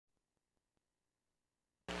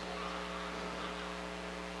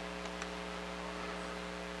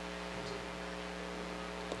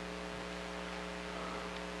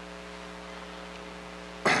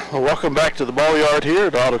Well, welcome back to the ball yard here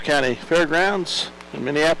at Ottawa County Fairgrounds in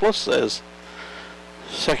Minneapolis as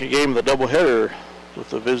second game of the doubleheader with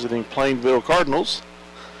the visiting Plainville Cardinals,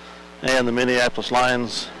 and the Minneapolis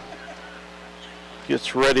Lions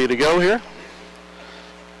gets ready to go here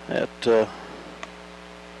at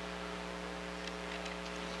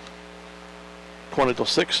 20 till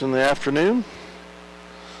 6 in the afternoon.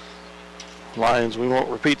 Lions, we won't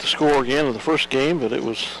repeat the score again of the first game, but it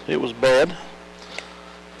was bad.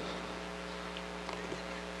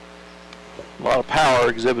 A lot of power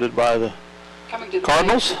exhibited by the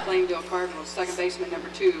Cardinals. Plainville Cardinals, second baseman number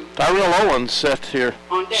 2. Tyrell Owens set here,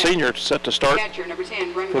 senior, set to start catcher, number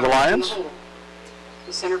 10, for the Lions.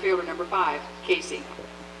 The center fielder number 5, Casey.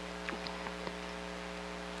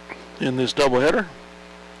 In this doubleheader,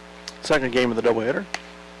 second game of the doubleheader.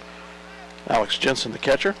 Alex Jensen, the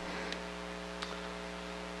catcher.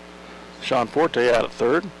 Sean Forte out at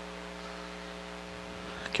third.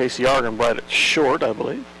 Casey Argenbright at short, I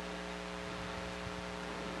believe.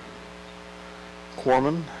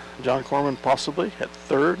 John Corman possibly at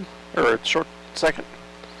third, or at short second.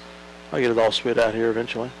 I'll get it all spit out here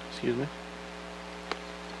eventually. Excuse me.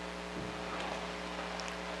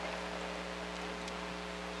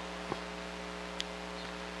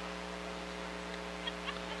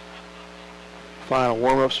 Final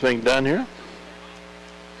warm-ups being done here.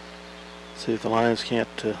 See if the Lions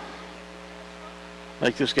can't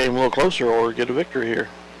make this game a little closer or get a victory here.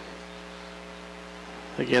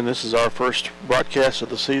 Again, this is our first broadcast of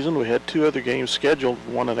the season. We had 2 other games scheduled,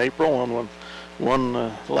 one in April and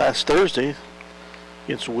one last Thursday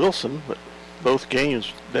against Wilson, but both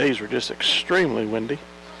days were just extremely windy.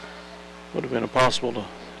 Would have been impossible to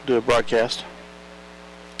do a broadcast.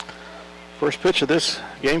 First pitch of this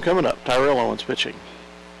game coming up, Tyrell Owens pitching.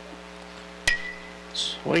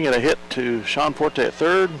 Swing and a hit to Sean Forte at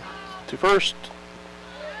third, to first.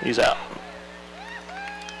 He's out.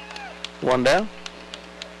 One down.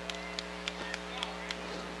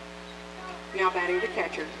 Now batting the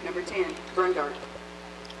catcher, number 10, Brungart.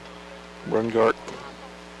 Brungart.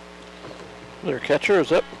 Their catcher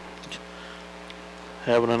is up.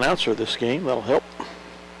 Have an announcer this game, that'll help.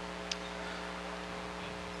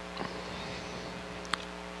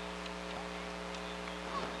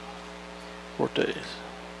 Forte.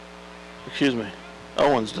 Excuse me.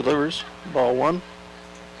 Owens delivers. Ball 1.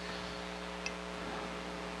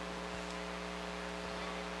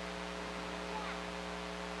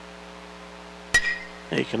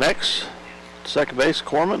 He connects. Second base,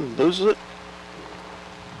 Corman loses it.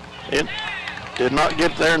 It did not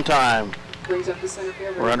get there in time. Brings up the center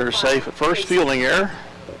fielder. Runner safe at first, fielding error.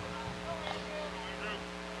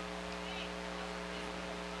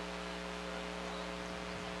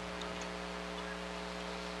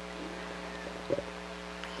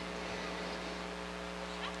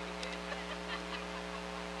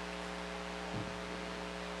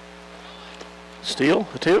 Steal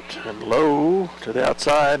attempt and low to the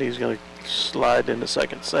outside. He's going to slide into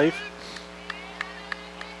second safe.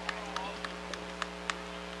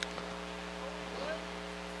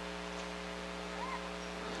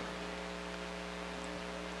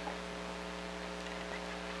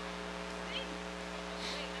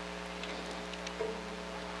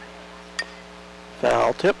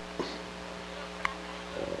 Foul tip.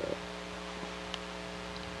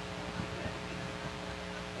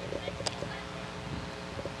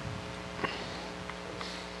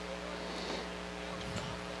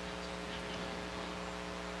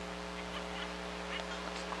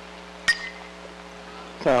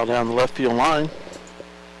 Foul down the left field line.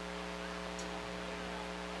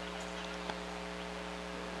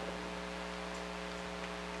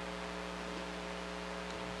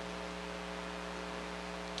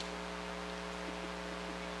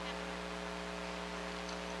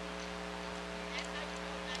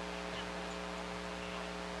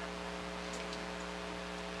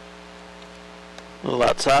 A little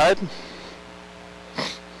outside.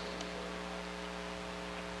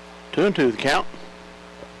 2-2 the count.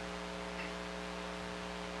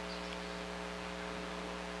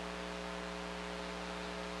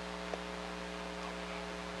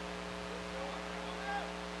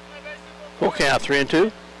 Full count,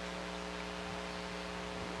 3-2.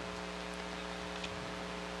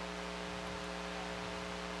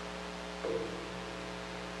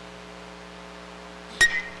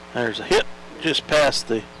 There's a hit just past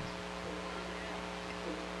the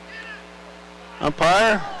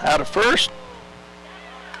umpire, out of first.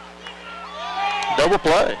 Double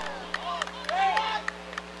play.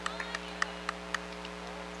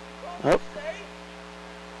 Up.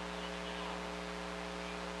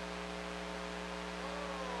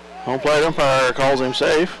 Home plate umpire calls him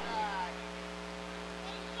safe.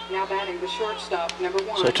 Now batting the shortstop, number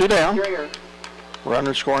 1. So 2 down. Dreher.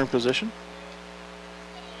 Runner scoring position.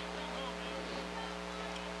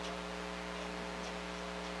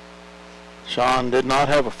 Sean did not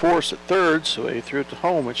have a force at third, so he threw it to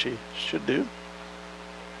home, which he should do.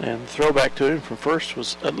 And the throwback to him from first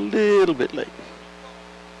was a little bit late.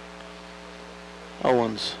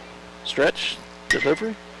 Owens stretch,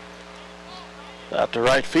 delivery. Out to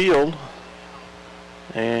right field.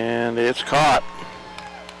 And it's caught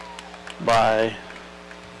by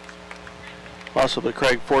possibly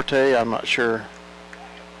Craig Forte, I'm not sure.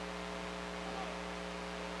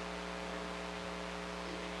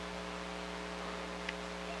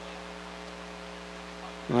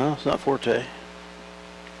 No, it's not Forte.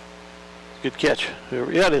 Good catch.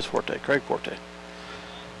 Yeah, it is Forte, Craig Forte.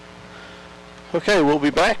 Okay, we'll be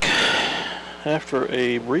back after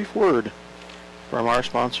a brief word from our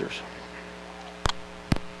sponsors.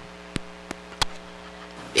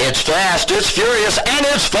 It's fast, it's furious, and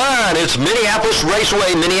it's fun. It's Minneapolis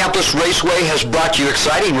Raceway. Minneapolis Raceway has brought you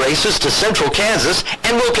exciting races to Central Kansas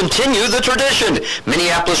and will continue the tradition.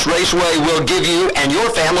 Minneapolis Raceway will give you and your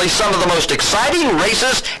family some of the most exciting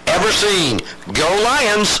races ever seen. Go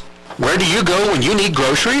Lions! Where do you go when you need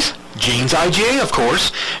groceries? Jeans IGA, of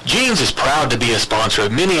course. Jeans is proud to be a sponsor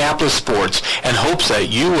of Minneapolis sports and hopes that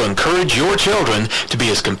you will encourage your children to be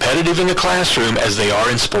as competitive in the classroom as they are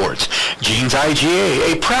in sports. Jeans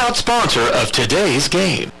IGA, a proud sponsor of today's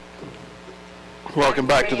game. Welcome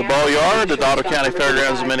back to the ball yard at Ottawa County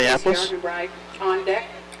Fairgrounds in Minneapolis. On deck,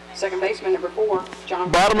 second baseman number 4,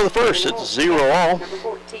 John. Bottom of the first, it's 0-all. Number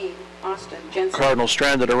 14, Austin Jensen. Cardinals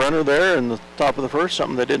stranded a runner there in the top of the first,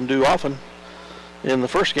 something they didn't do often in the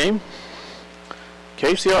first game.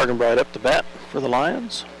 Casey Argenbright up to bat for the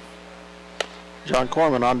Lions. John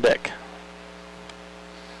Corman on deck.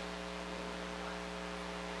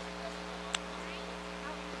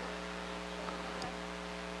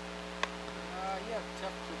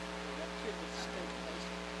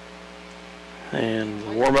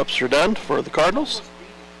 And warm-ups are done for the Cardinals.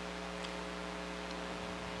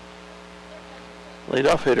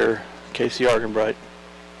 Leadoff hitter Casey Argenbright.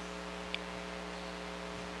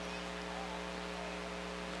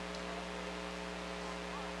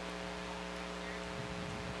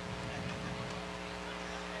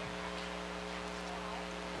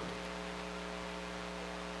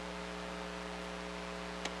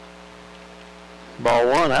 Ball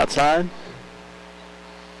 1 outside.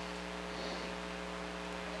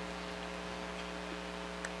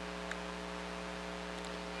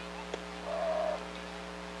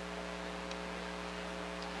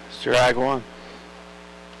 Strike 1.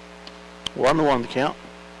 1-1 the count.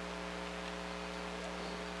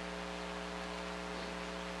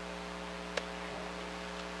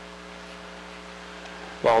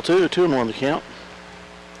 Ball 2, 2-1 the count.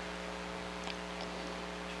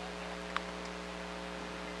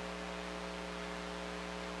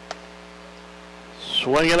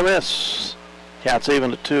 Swing and a miss. Counts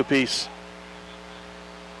even at 2 apiece.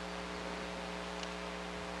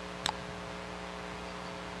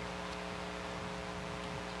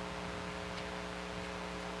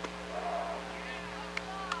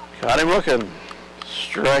 Got him looking.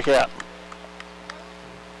 Strike out.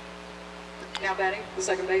 Now batting the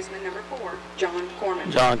second baseman number 4, John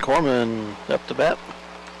Corman. John Corman up to bat.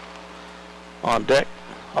 On deck,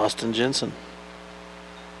 Austin Jensen.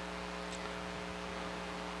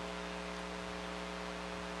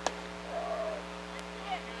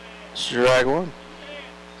 Strike 1.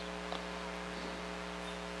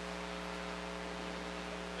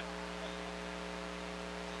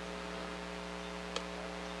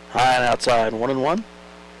 High and outside, 1-1.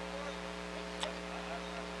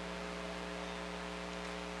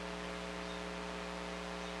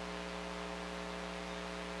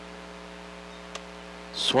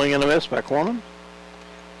 Swing and a miss by Corman.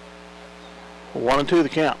 1-2 the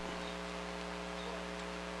count.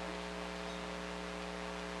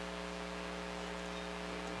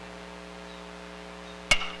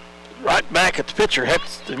 Right back at the pitcher,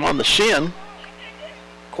 hits him on the shin.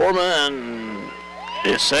 Corman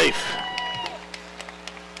is safe.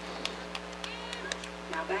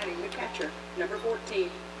 Now batting the catcher, number 14,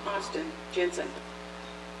 Austin Jensen.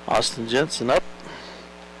 Austin Jensen up.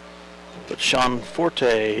 But Sean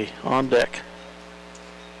Forte on deck.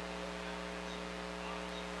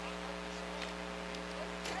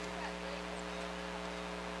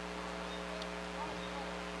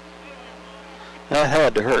 That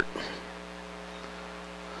had to hurt.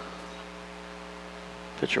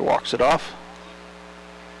 Pitcher walks it off.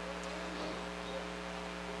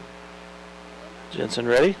 Jensen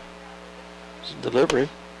ready. It's a delivery.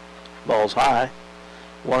 Ball's high.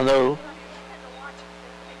 1-0.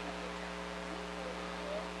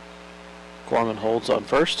 Corman holds on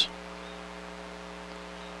first.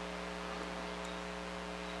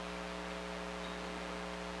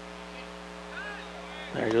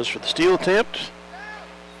 There he goes for the steal attempt.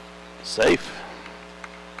 Safe.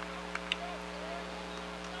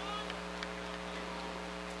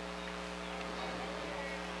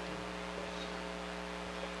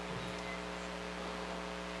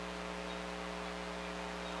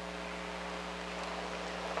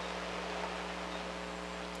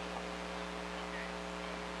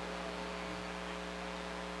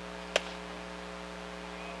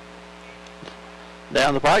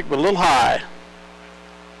 Down the pike, but a little high.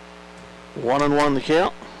 1-1 the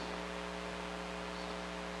count.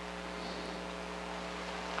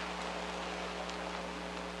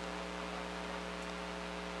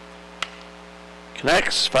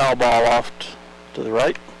 Connects, foul ball off to the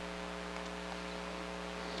right.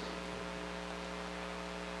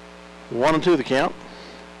 1-2 the count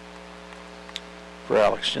for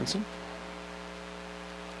Alex Jensen.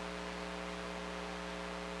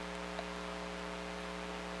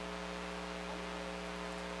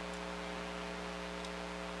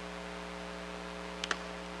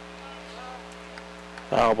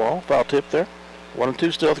 Foul ball, foul tip there.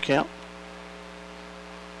 1-2 still the count.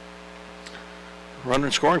 Runner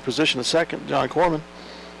in scoring position the second, John Corman.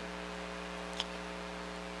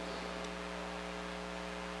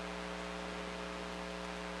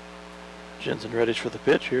 Jensen ready for the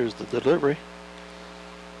pitch. Here's the delivery.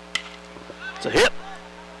 It's a hit.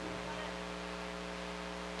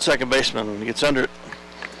 Second baseman gets under it.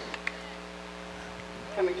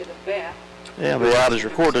 Coming to the bat. And the out is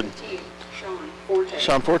recorded.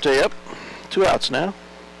 Sean Forte up. 2 outs now.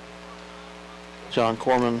 John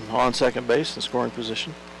Corman on second base in scoring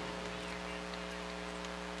position.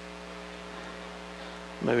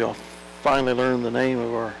 Maybe I'll finally learn the name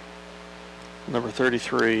of our number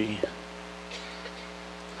 33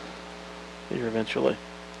 here eventually.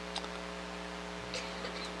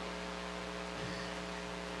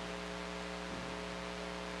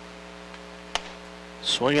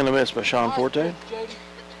 Swing and a miss by Sean Forte.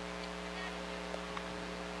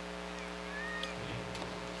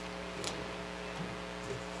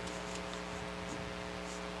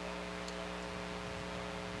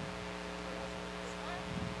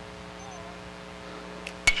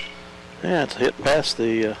 Yeah, it's a hit past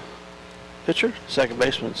the pitcher. Second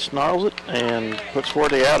baseman snarls it and puts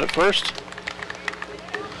Forte out at first.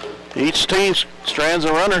 Each team strands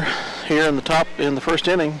a runner here in the first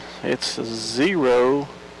inning. It's 0-0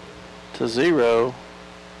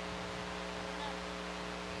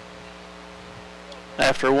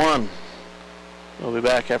 after 1. We'll be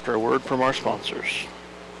back after a word from our sponsors.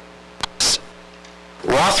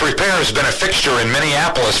 Roth Repair has been a fixture in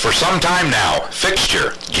Minneapolis for some time now.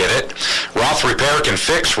 Fixture, get it? Roth Repair can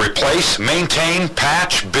fix, replace, maintain,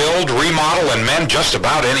 patch, build, remodel, and mend just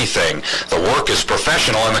about anything. The work is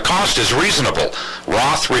professional and the cost is reasonable.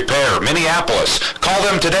 Roth Repair, Minneapolis. Call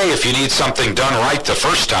them today if you need something done right the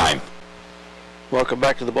first time. Welcome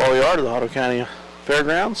back to the ball yard of the Otto County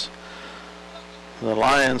Fairgrounds. The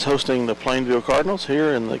Lions hosting the Plainville Cardinals here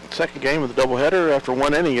in the second game of the doubleheader. After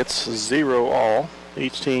 1 inning, it's 0-all.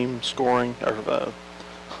 Each team scoring, or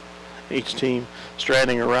each team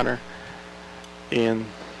stranding a runner in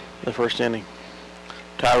the first inning.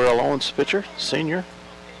 Tyrell Owens, pitcher, senior,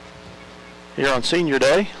 here on senior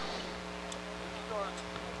day.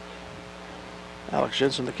 Alex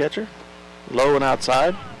Jensen, the catcher, low and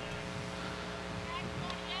outside.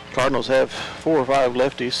 Cardinals have 4 or 5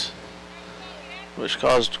 lefties, which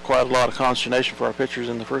caused quite a lot of consternation for our pitchers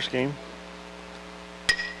in the first game.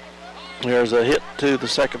 There's a hit to the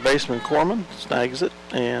second baseman, Corman, snags it,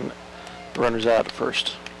 and runners out at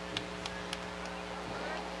first.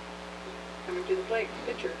 Coming to the plate,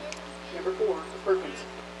 pitcher, number 4, Perkins.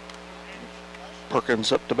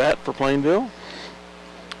 Perkins up to bat for Plainville,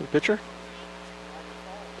 the pitcher.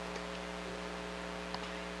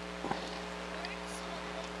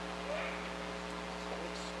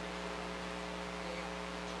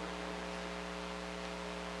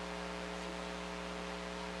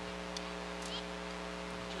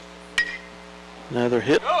 Another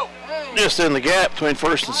hit just in the gap between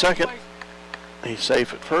first and second. He's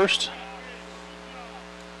safe at first.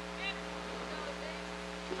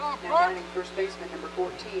 Now batting first baseman, number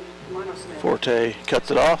 14, Monosmith. Forte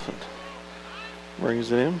cuts it off and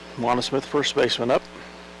brings it in. Monosmith, first baseman, up.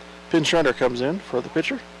 Finn Schreiner comes in for the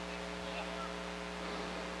pitcher.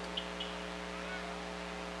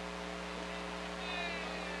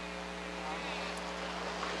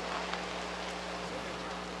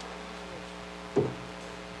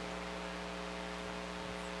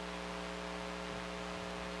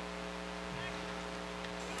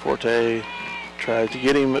 Forte tries to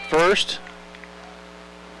get him at first.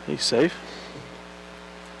 He's safe.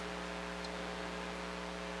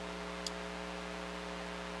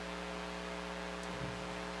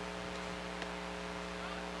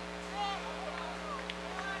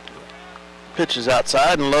 Pitch is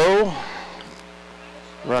outside and low.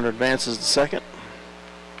 Runner advances to second.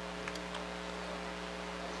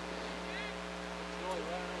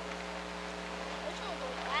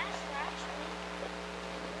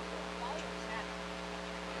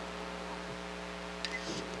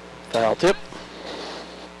 Foul tip.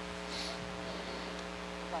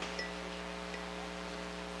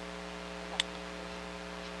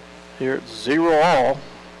 Here it's 0-all,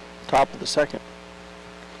 top of the second.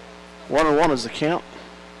 1-1 is the count.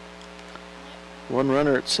 One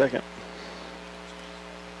runner at second.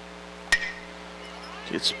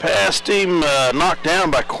 Gets past him, knocked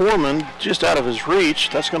down by Corman, just out of his reach.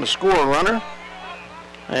 That's going to score a runner.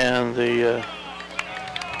 And the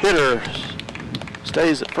hitter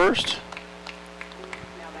stays at first.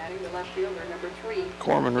 Now batting the left fielder, number 3.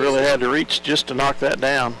 Corman really had to reach just to knock that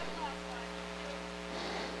down.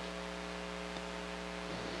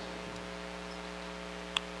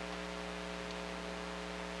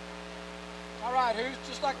 All right, who's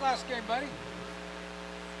just like last game, buddy?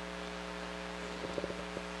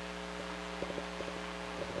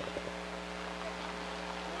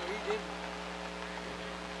 No, he didn't.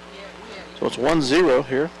 Yeah, So it's 1-0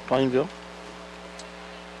 here, Plainville.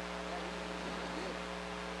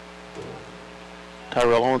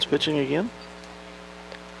 Tyrell Owens pitching again.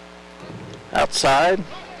 Outside.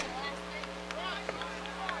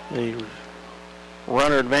 The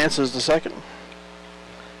runner advances to second.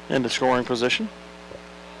 Into scoring position.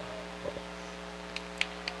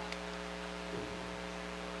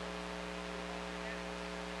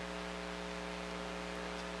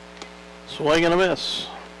 Swing and a miss.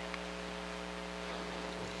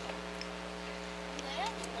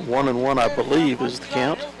 1-1, I believe, is the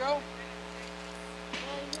count.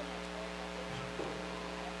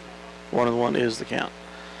 1-1 is the count.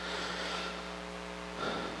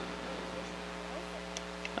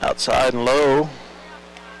 Outside and low.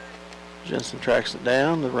 Jensen tracks it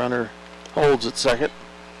down. The runner holds at second.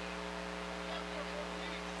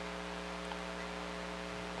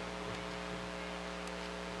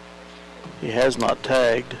 He has not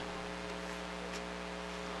tagged.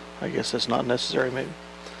 I guess that's not necessary, maybe.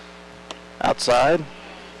 Outside.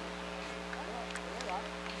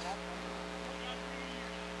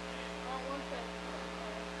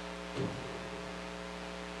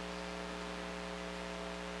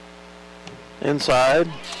 Inside.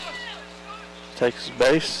 Takes his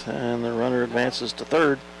base, and the runner advances to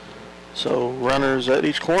third. So runners at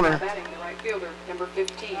each corner. Batting the right fielder, number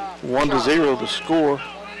 15. 1-0 the score.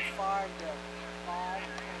 25 to 5.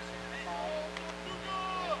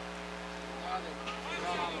 Now they've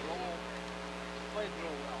gone on a roll. Played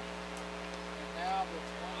real well. And now it's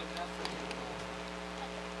 1-0.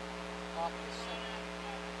 Top of the second.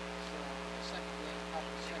 So the second game, top of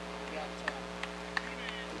the second, we got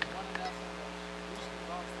 1-0. Houston's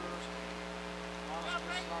on first.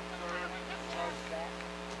 Monster's on third. Charge back.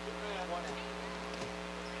 1-0.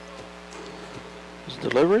 His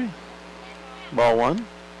delivery. Ball one. They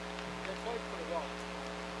played pretty well.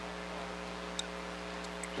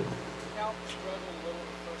 Count struggled a little in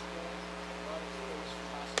the first game. But it's close for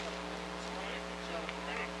the last couple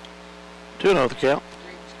games. So, 2-0 the count.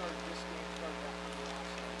 Green started this game, started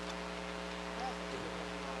after the last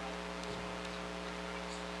game.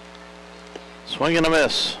 Swing and a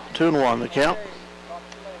miss. 2-1 the count. Hey, talk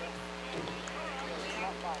to you later.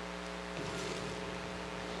 Not bad.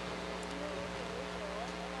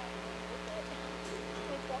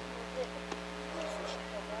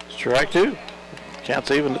 Strike two.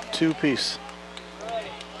 Counts even at 2 apiece.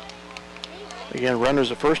 Again,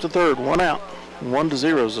 runners at first and third, 1 out.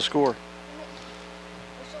 1-0 is the score.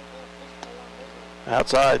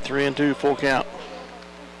 Outside, 3-2, full count.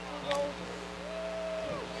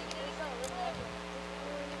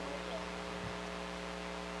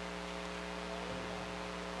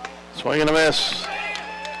 Swing and a miss.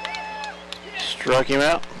 Struck him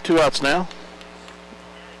out. 2 outs now.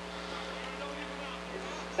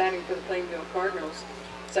 Batting for the Plainville Cardinals,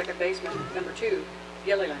 second baseman, number 2,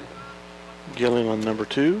 Gilliland. Gilliland, number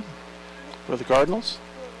 2 for the Cardinals.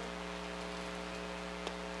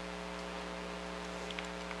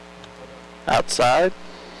 Outside.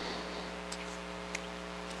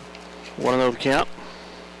 1-0 the count.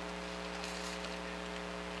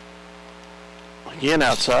 Again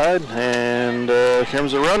outside, and here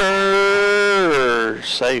comes the runner.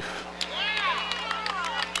 Safe.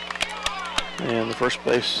 And the first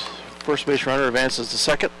base runner advances to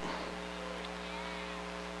second.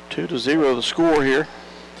 2-0 the score here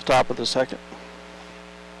at the top of the second.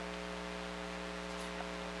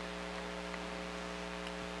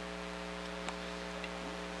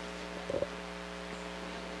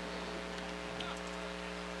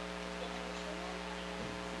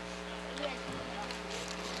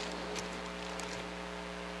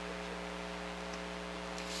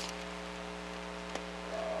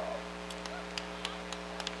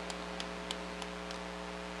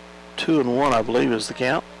 Two and one, I believe, is the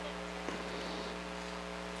count.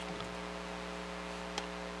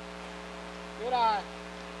 Good eye.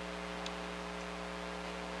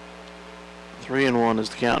 3-1 is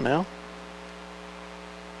the count now.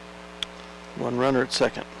 One runner at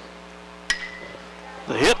second.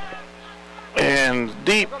 The hit. And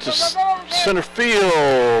deep to center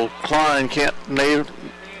field. Klein can't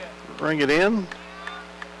bring it in.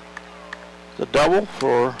 The double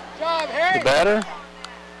for the batter.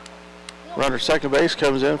 Runner second base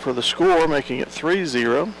comes in for the score, making it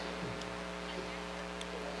 3-0.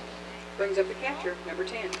 Brings up the catcher, number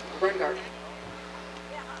 10, Brungart.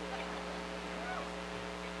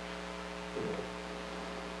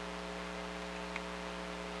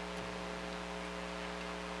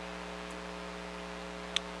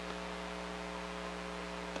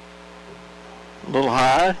 A little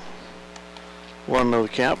high. 1-0 the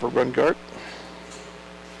count for Brungart.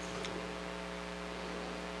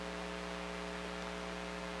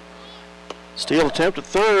 Steal attempt at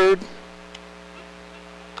third.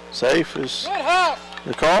 Safe is Good house.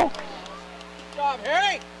 the call. Good job,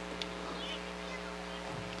 Harry.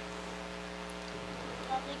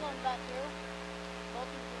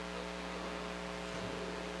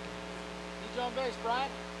 He's on base,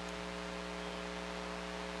 Brian.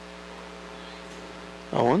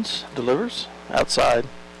 Owens delivers outside.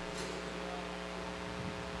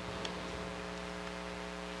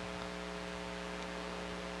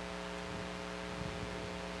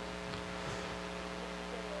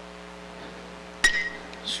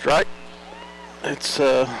 Strike. It's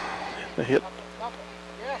the hit.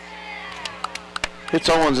 Yes. Hits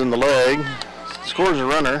Owens in the leg. Scores a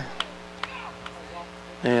runner.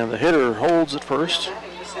 And the hitter holds at first.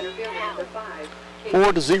 Batting the center fielder, number 5,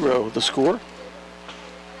 4-0 the score.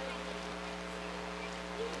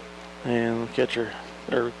 And the catcher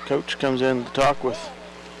or coach comes in to talk with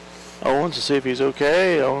Owens to see if he's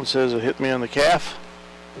okay. Owens says it hit me on the calf.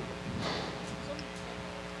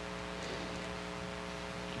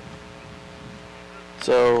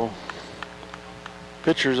 So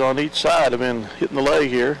pitchers on each side have been hitting the leg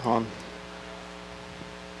here on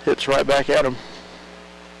hits right back at him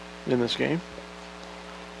in this game.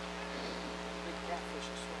 Big catfish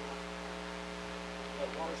is swimming. That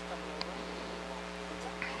water's coming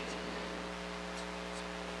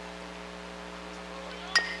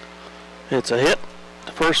over. It's a hit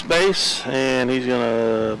to first base, and he's going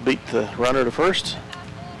to beat the runner to first.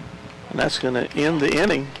 And that's going to end the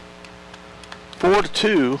inning.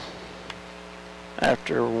 4-2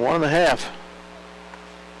 after 1.5.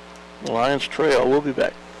 The Lions trail. We'll be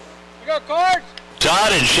back. You got cards?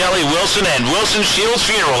 Todd and Shelley Wilson and Wilson Shields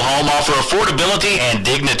Funeral Home offer affordability and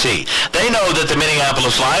dignity. They know that the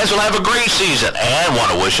Minneapolis Lions will have a great season and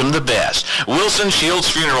want to wish them the best. Wilson Shields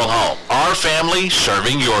Funeral Home. Our family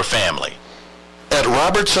serving your family. At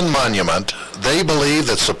Robertson Monument, they believe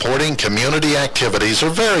that supporting community activities are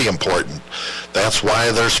very important. That's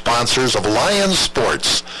why they're sponsors of Lions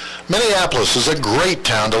Sports. Minneapolis is a great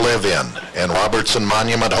town to live in, and Robertson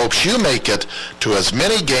Monument hopes you make it to as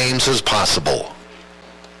many games as possible.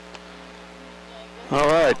 All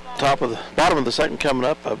right, bottom of the second coming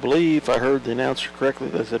up. I believe I heard the announcer correctly.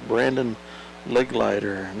 They said Brandon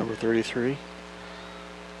Leglider, number 33.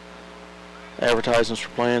 Advertisements for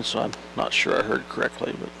playing, so I'm not sure I heard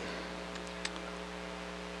correctly, but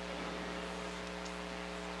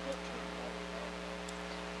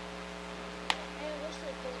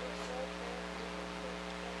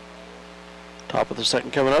top of the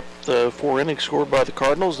second coming up. The 4 innings scored by the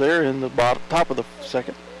Cardinals there in the top of the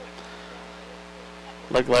second.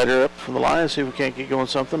 Leglider up from the Lions, see if we can't get going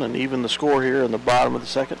something and even the score here in the bottom of the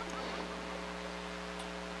second.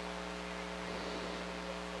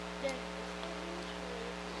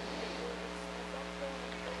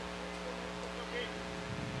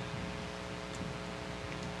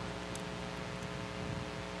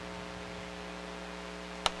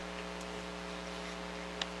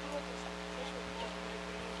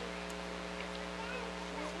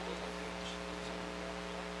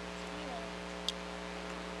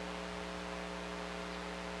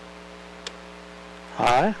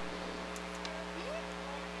 High.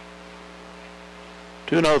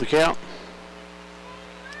 2-0 the count.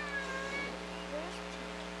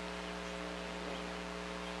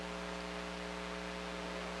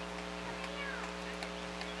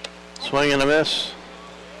 Swing and a miss.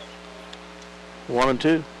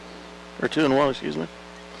 1-2. Or 2-1, excuse me.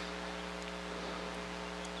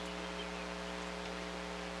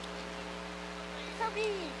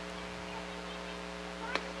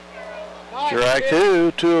 Strike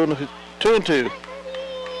two. 2-2.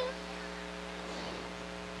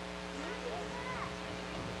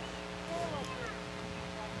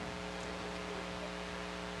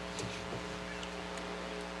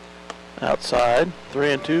 Outside.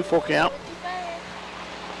 3-2. Full count.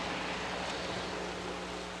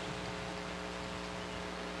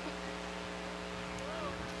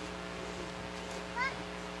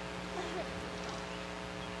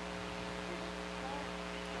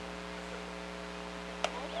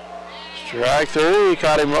 Strike three,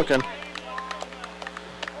 caught him looking.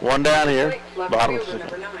 One down here, Left bottom of the fielder,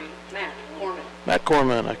 second. number 9, Matt Corman. Matt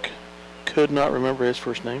Corman, I could not remember his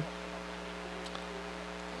first name.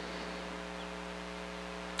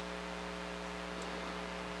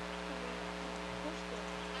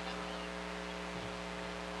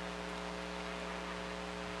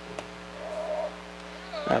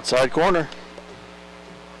 Outside corner.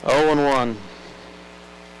 0-1.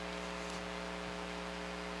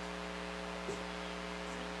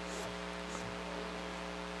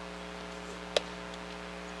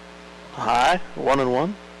 High,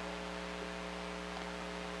 1-1.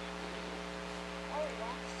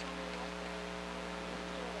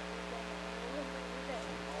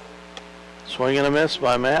 Swing and a miss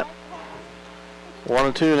by Matt.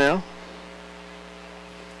 1-2 now.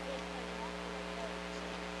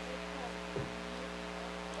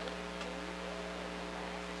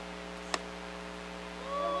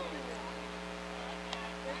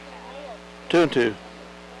 Two and two.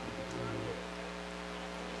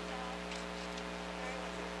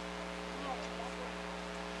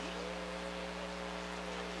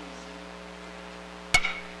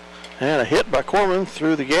 And a hit by Corman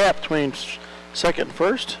through the gap between second and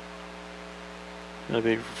first. Going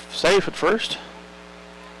to be safe at first.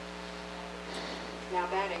 Now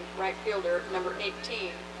batting, right fielder, number 18,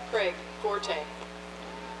 Craig Forte.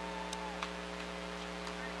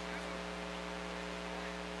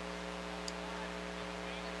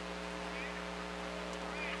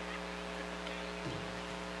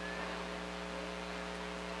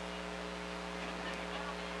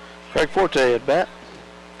 Craig Forte at bat.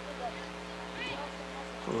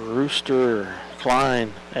 Rooster,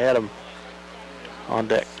 Klein, Adam on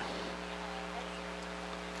deck.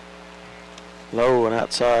 Low and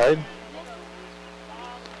outside.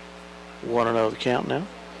 1-0 the count now.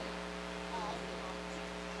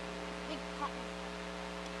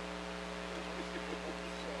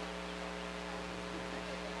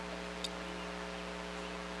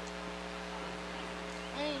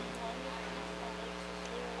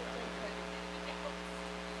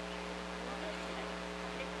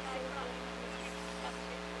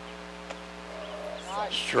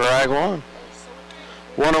 Strike one.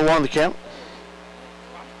 1-1 the count.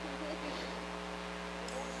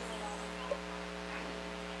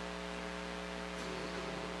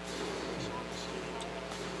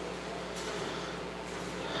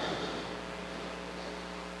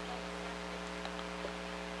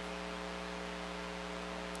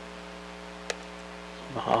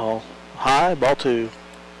 Ball high, ball two.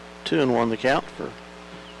 2-1 the count for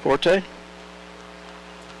Forte.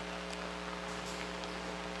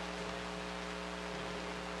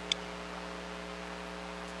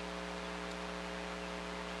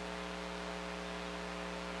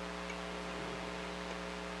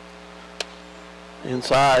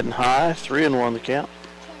 Inside and high, 3-1 the count.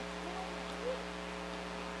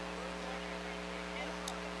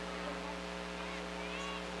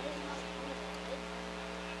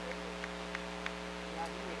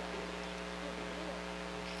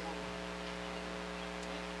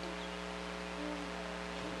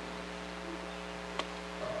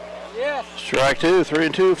 Yes. Strike two,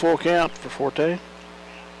 3-2, full count for Forte.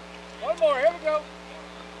 One more. Here we go.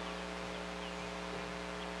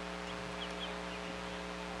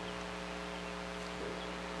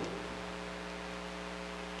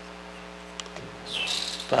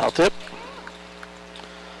 Foul tip.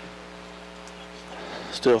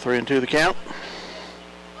 Still 3-2 the count.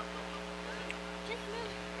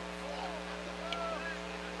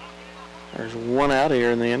 There's one out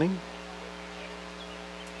here in the inning.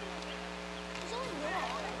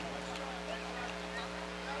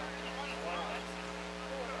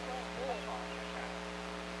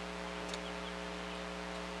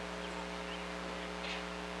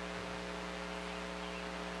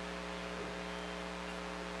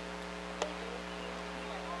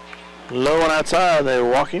 Low and outside, they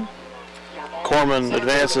walk him. Corman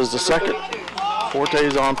advances to second.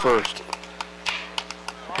 Forte's on first.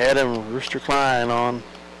 Adam Rooster Klein on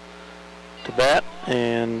to bat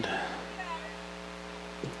and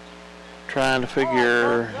trying to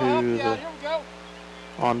figure who the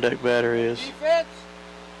on-deck batter is.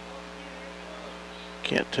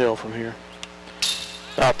 Can't tell from here.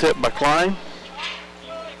 Foul tip by Klein.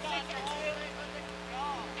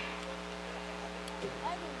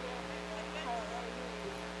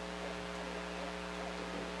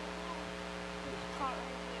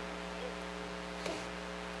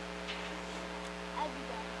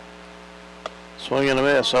 Swing and a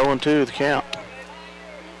miss, 0-2 the count.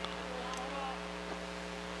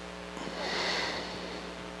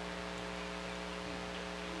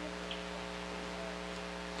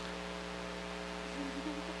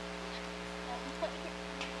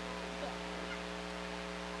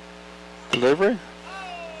 Delivery.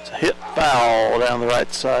 It's a hit foul down the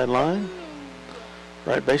right sideline.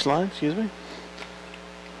 Right baseline, excuse me.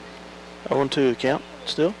 0-2 the count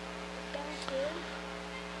still.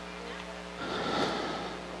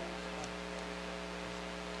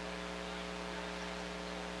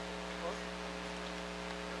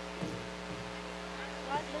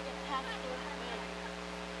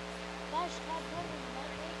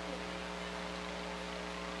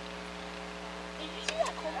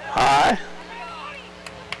 High.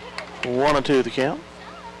 1-2 the count.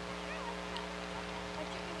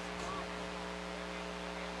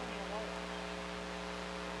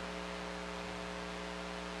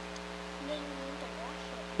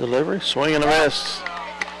 Delivery, swing and a miss.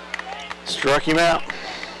 Struck him out.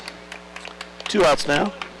 2 outs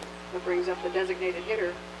now. That brings up the designated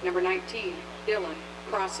hitter, number 19, Dylan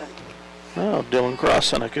Crossan. Oh, Dylan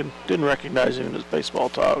Crossan. I didn't recognize him in his baseball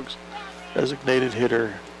togs. Designated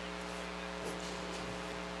hitter.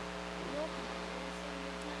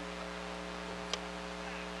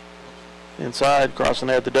 Inside, Crossan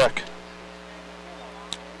had the duck.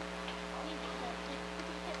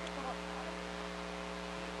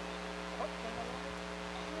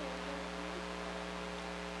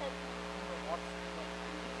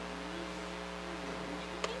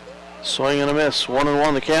 Swing and a miss.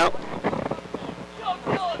 1-1 the count.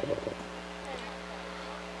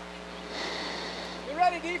 You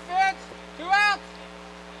ready, defense? 2 outs.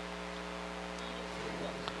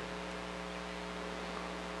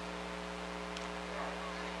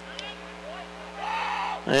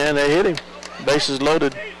 And they hit him. Bases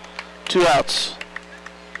loaded. 2 outs.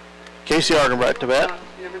 Casey Argenbright to bat.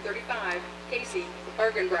 Number 35, Casey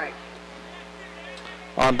Argenbright.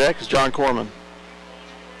 On deck is John Corman.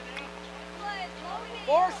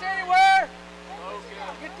 Force anywhere.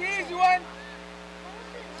 Get the easy one.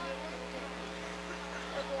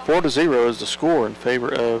 4-0 is the score in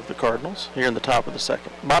favor of the Cardinals here in the top of the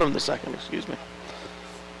second. Bottom of the second, excuse me.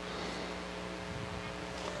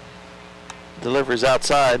 Delivery's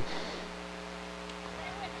outside.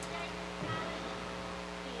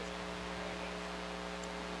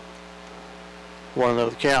 One of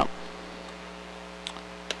the count.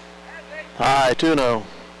 High, 2-0.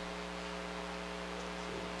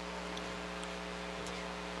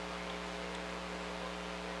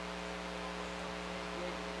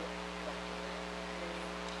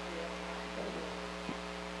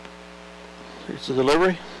 Here's the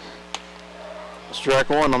delivery. Strike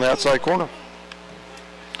 1 on the outside corner.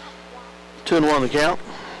 2-1 the count.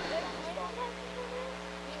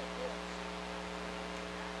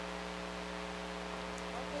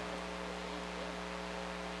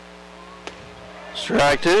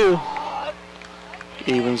 Strike 2.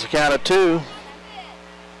 Evens the count at 2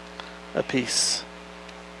 apiece.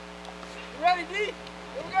 You ready, D? Here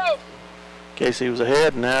we go. Casey was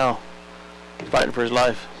ahead, now fighting for his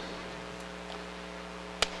life.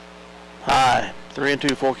 High,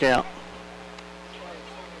 3-2 full count.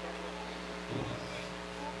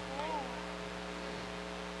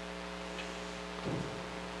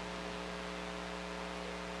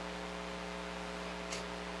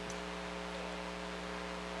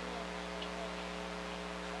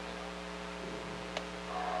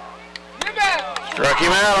 Struck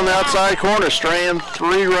him out on the outside corner, straying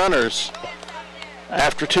 3 runners.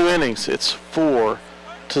 After 2 innings, it's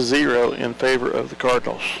 4-0 in favor of the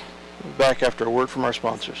Cardinals. Back after a word from our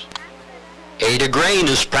sponsors. Ada Grain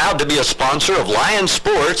is proud to be a sponsor of Lion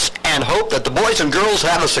Sports and hope that the boys and girls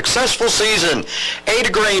have a successful season.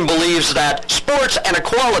 Ada Grain believes that sports and a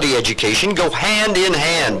quality education go hand in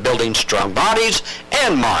hand, building strong bodies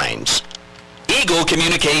and minds. Eagle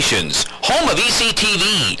Communications, home of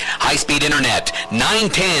ECTV, high-speed internet,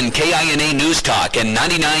 910 KINA News Talk, and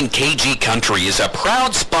 99 KG Country is a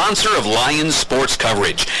proud sponsor of Lions sports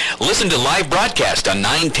coverage. Listen to live broadcast on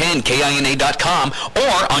 910KINA.com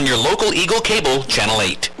or on your local Eagle Cable, Channel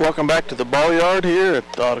 8. Welcome back to the ball yard here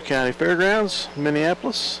at the Ottawa County Fairgrounds,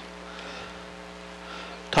 Minneapolis.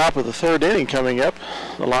 Top of the third inning coming up.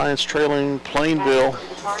 The Lions trailing Plainville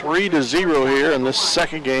 3-0 here in this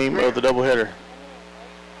second game of the doubleheader.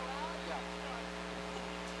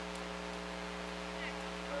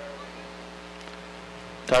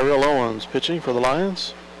 Tyrell Owens pitching for the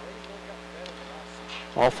Lions.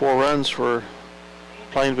 All 4 runs for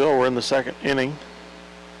Plainville were in the second inning.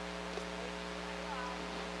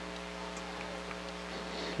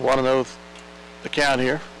 1-0 the count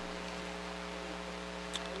here.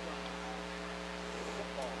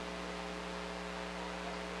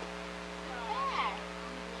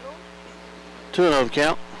 2-0 the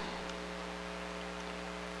count.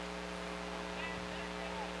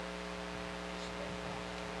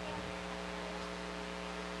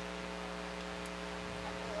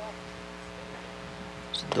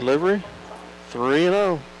 Delivery,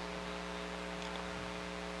 3-0.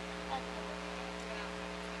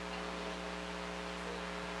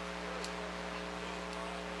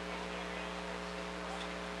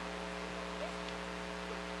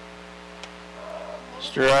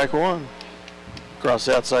 Strike 1. Across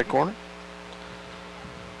the outside corner.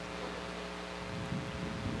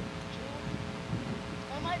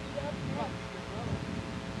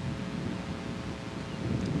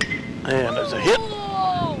 And there's a hit.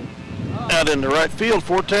 Out into right field.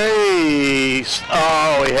 Forte.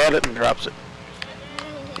 Oh, he had it and drops it.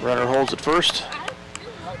 Runner holds it first.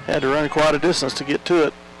 Had to run quite a distance to get to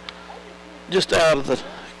it. Just out of the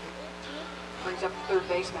Brings up the third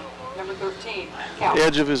baseman, number 13, Cal.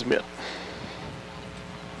 edge of his mitt.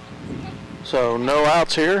 So no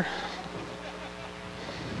outs here.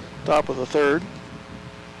 Top of the third.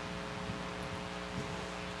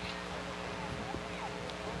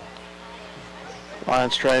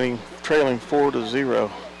 Lions trailing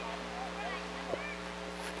 4-0.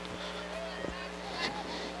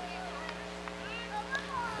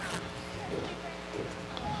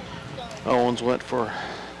 Owens went for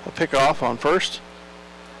a pickoff on first.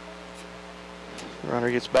 The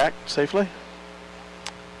runner gets back safely.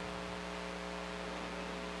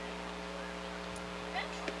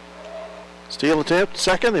 Steal attempt,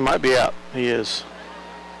 second, he might be out. He is.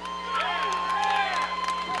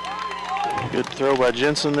 Good throw by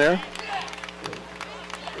Jensen there.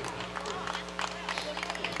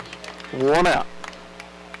 1 out.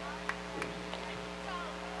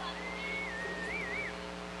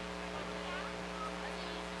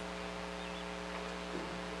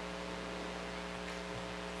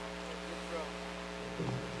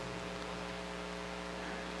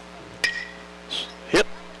 Hit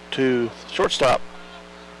to shortstop.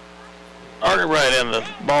 Right in, the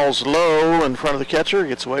ball's low in front of the catcher,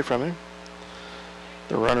 gets away from him.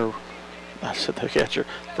 The runner, I said the catcher,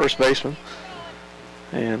 first baseman,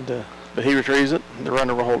 and but he retrieves it. And the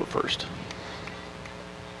runner will hold it first.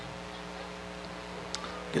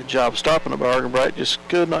 Good job stopping it by Argenbright. Just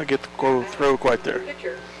could not get the throw quite there.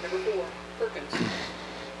 Pitcher, number 4, Perkins.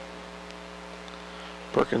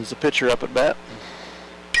 Perkins, the pitcher, up at bat.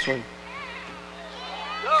 Swing.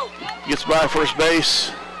 Gets by first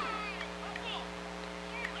base.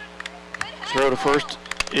 Throw to first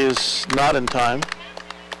is not in time.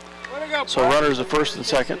 So runners at first and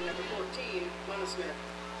second. Number 14, Monosmith.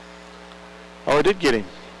 Oh, he did get him.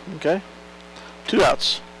 Okay. 2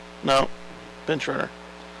 outs. No. Bench runner.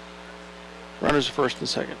 Runners at first and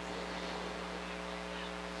second.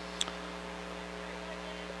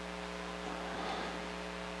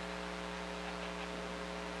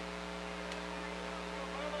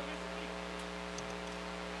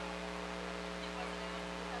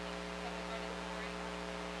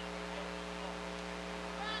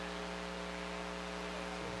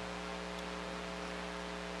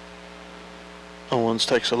 Owens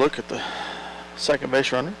takes a look at the second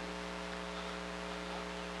base runner.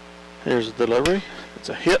 Here's the delivery. It's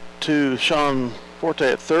a hit to Sean Forte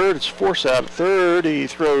at third. It's force out at third. He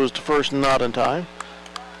throws to first, not in time.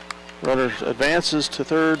 Runner advances to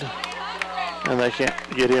third, and they can't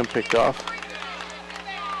get him picked off.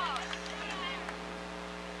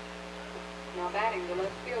 Now batting the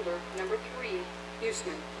left fielder, number 3,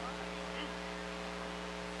 Huseman.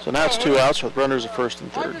 So now it's 2 outs with runners at first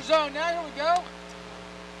and third. Under zone now, here we go.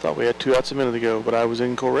 Thought we had 2 outs a minute ago, but I was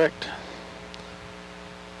incorrect.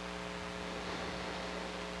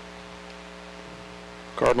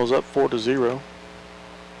 Cardinals up 4-0.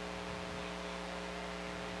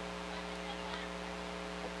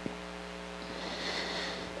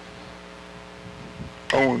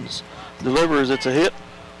 Owens delivers. It's a hit.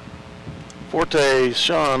 Forte,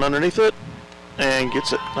 Sean underneath it and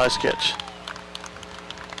gets it. Nice catch.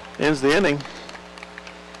 Ends the inning.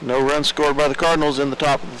 No runs scored by the Cardinals in the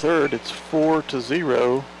top of the third. It's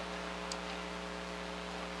 4-0.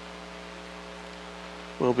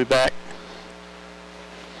 We'll be back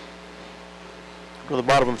for the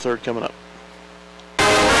bottom of the third coming up.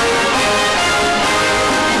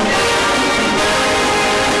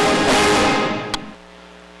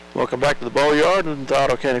 Welcome back to the Ball Yard in the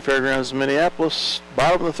Ottawa County Fairgrounds in Minneapolis.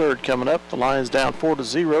 Bottom of the third coming up. The Lions down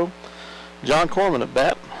 4-0. John Corman at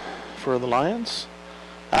bat for the Lions.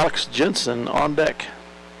 Alex Jensen on deck.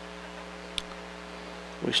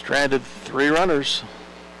 We stranded 3 runners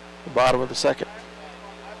at the bottom of the second.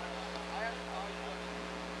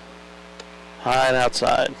 High and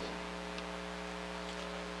outside.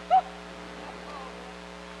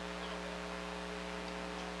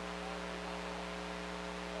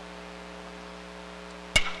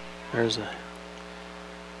 There's a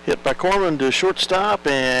hit by Corman to shortstop,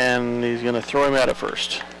 and he's going to throw him out at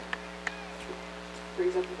first.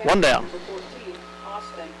 One down. Number 14,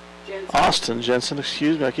 Austin Jensen. Austin Jensen,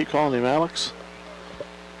 excuse me, I keep calling him Alex.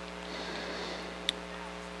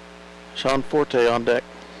 Sean Forte on deck.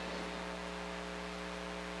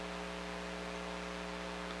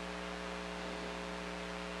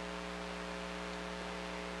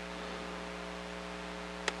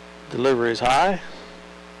 Delivery is high.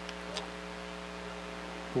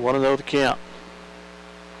 1-0 the count.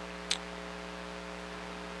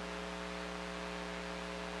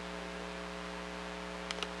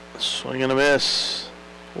 Swing and a miss.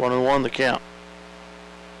 1-1 the count.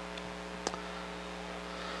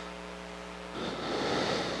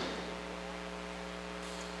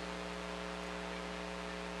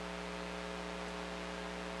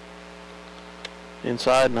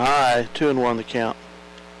 Inside and high. 2-1 the count.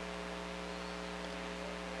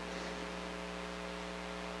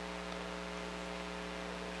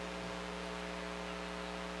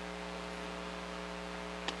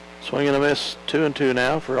 Swing and a miss, 2-2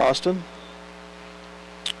 now for Austin.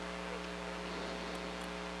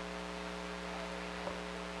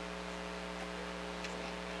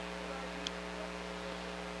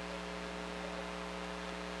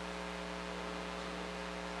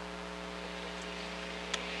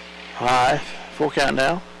 High, full count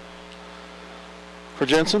now. For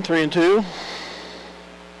Jensen, 3-2.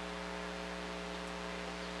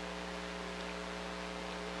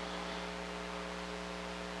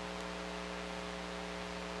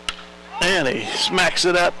 And he smacks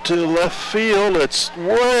it out to left field. It's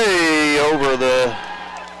way over the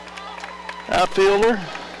outfielder.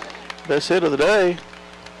 Best hit of the day.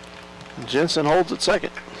 Jensen holds at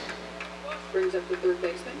second. Brings up the third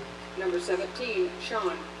baseman, number 17,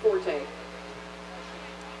 Sean Forte.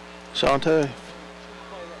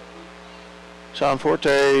 Sean Forte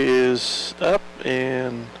is up,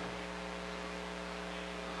 and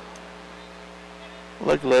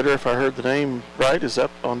look later if I heard the name right is up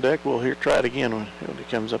on deck. We'll try it again when he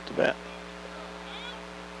comes up to bat.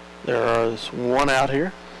 There is one out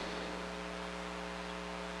here.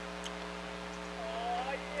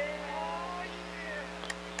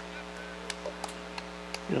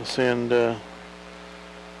 You'll send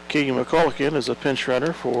Keegan McCulloch in as a pinch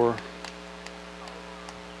runner for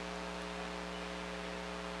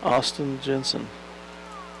Austin Jensen.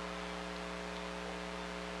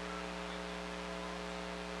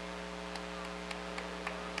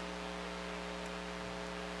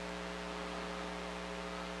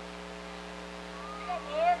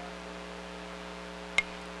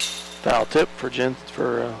 Foul tip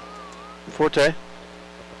for Forte.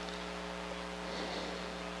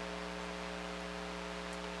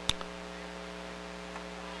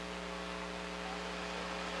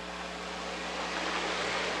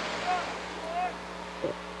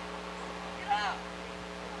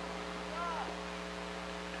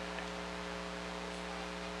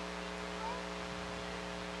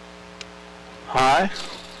 High.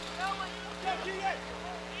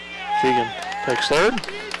 Keegan takes third.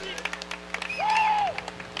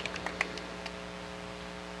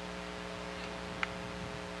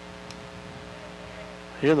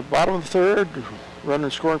 Here in the bottom of the third, runner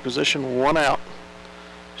in scoring position, one out.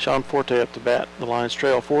 Sean Forte up to bat. The Lions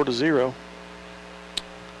trail 4-0.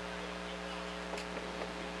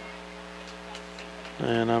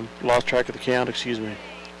 And I've lost track of the count, excuse me.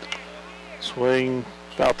 Swing,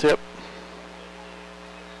 foul tip.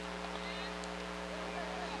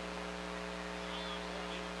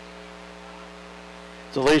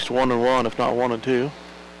 It's at least 1-1, if not 1-2.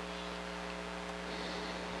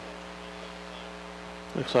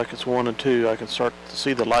 Looks like it's 1 and 2. I can start to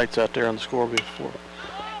see the lights out there on the score before.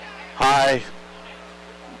 High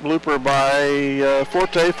blooper by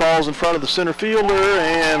Forte, falls in front of the center fielder,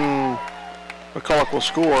 and McCulloch will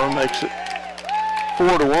score, makes it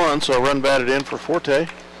 4-1, so a run batted in for Forte.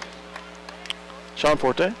 Sean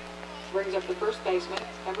Forte. Brings up the first baseman,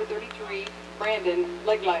 number 33, Brandon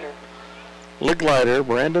Leglighter. Leglighter,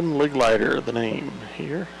 Brandon Leglighter, the name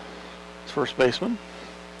here. It's first baseman.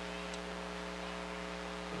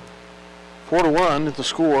 4-1 is the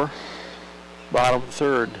score. Bottom of the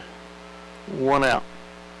third. 1 out.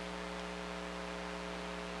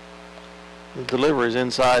 The delivery is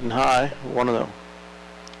inside and high. 1-0.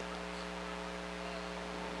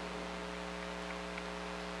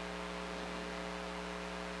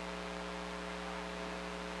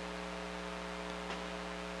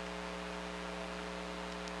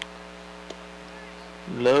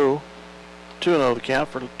 Low. 2-0 the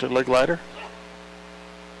count to Leglighter.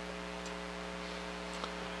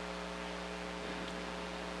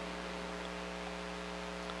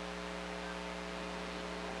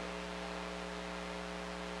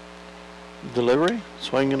 Delivery,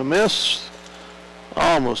 swing and a miss,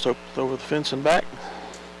 almost over the fence and back.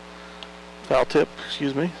 Foul tip,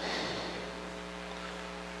 excuse me.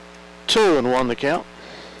 2-1 the count.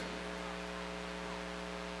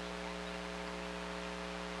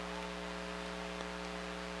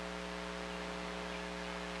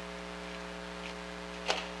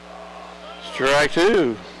 Strike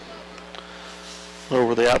 2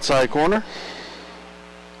 over the outside corner.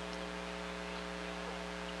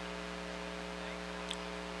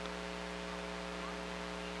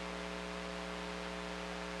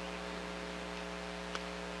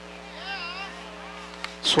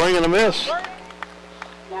 Swing and a miss.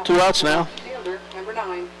 2 outs now. Fielder, number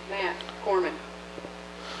 9, Matt Corman.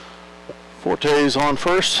 Forte's on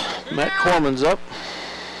first. Matt Corman's up.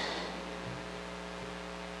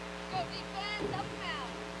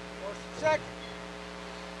 Second.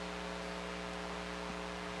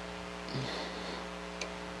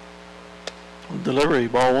 Delivery,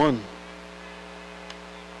 ball 1.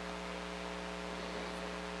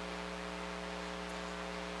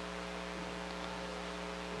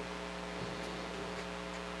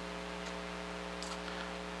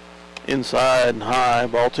 Inside and high,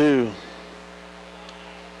 ball 2.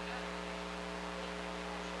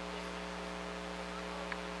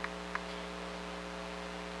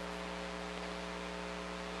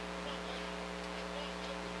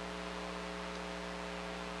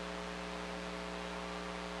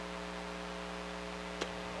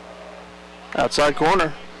 Outside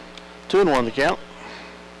corner, 2-1 the count.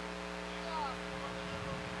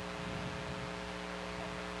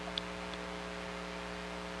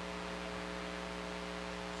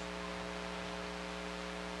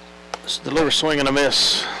 Deliver, swing and a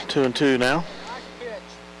miss. 2-2 now.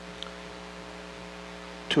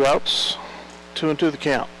 2 outs. 2-2 the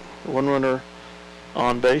count. 1 runner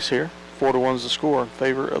on base here. 4-1 is the score in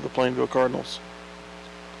favor of the Plainville Cardinals.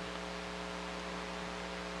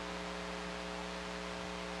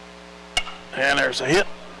 And there's a hit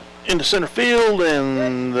into center field,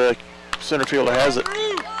 and the center fielder has it.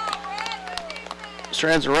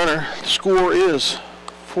 Strands the runner. The score is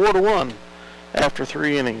 4-1. After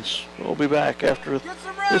 3 innings. We'll be back after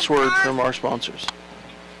this word from our sponsors.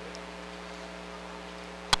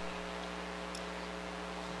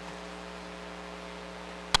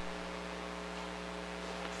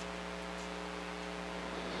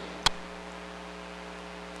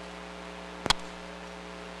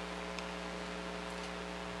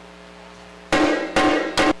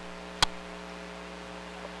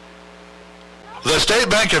 The State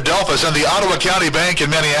Bank of Delphus and the Ottawa County Bank in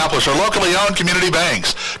Minneapolis are locally owned community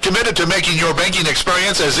banks, committed to making your banking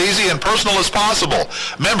experience as easy and personal as possible.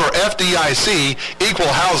 Member FDIC, equal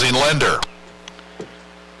housing lender.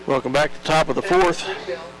 Welcome back to the top of the fourth.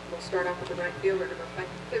 We'll start off with the right fielder, number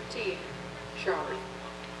 15, Shard.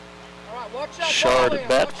 All right, watch that Shard ball at in.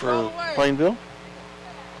 bat Watch for roll away. Plainville.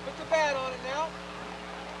 Put the bat on it now.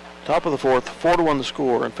 Top of the fourth, 4-1 the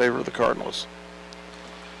score in favor of the Cardinals.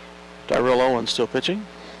 Tyrell Owens still pitching.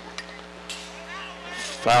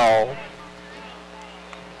 Foul.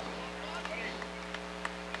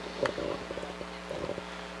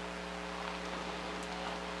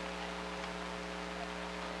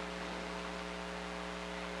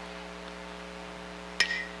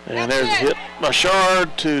 And there's a hit by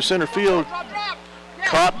Shard to center field.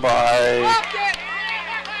 Caught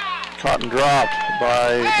and dropped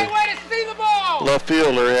by the left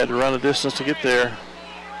fielder. He had to run a distance to get there.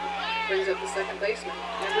 Brings up the second baseman,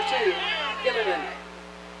 number 2, Gilliland.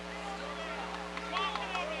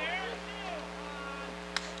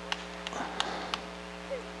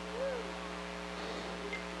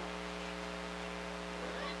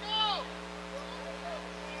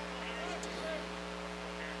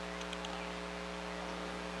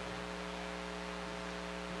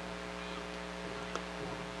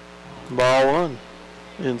 Ball one.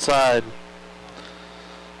 Inside.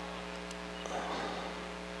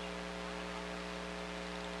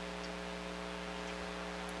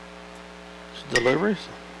 Deliveries.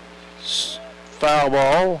 Foul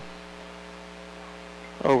ball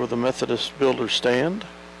over the Methodist Builders stand.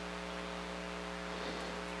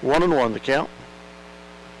 1-1 the count.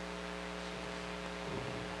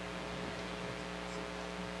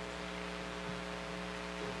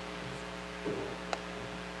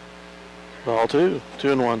 Ball two.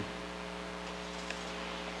 2-1.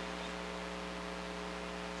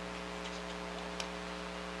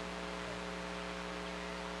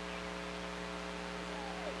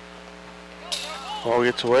 Ball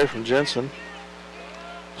gets away from Jensen.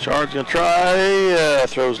 Shard's gonna try.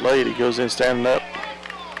 Throws late. He goes in standing up.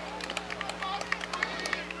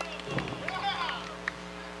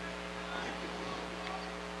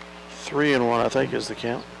 Three and one, I think, is the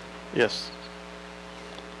count. Yes.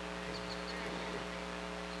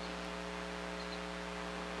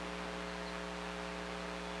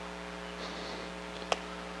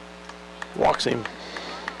 Walks him.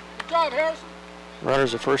 Good job, Harrison.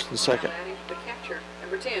 Runners at first and second. The catcher,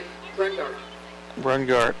 number 10, Brungard.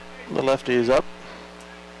 Brungard, the lefty, is up.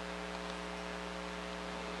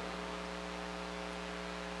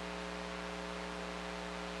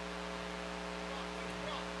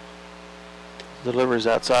 Delivers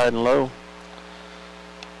outside and low.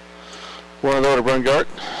 1-0 to Brungard.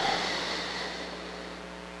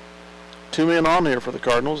 2 men on here for the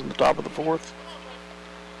Cardinals in the top of the fourth.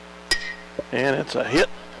 And it's a hit.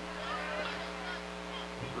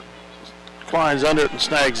 Climbs under it and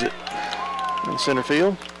snags it in center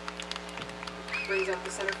field. Brings up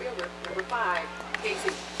the center fielder, number 5,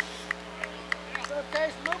 Casey. So,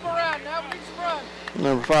 Case, move around now. We need some run.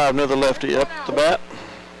 Number 5, another lefty up the bat.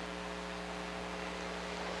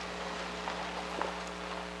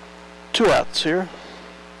 Two outs here.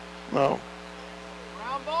 No.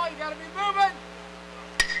 Ground ball, you gotta be moving.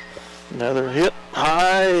 Another hit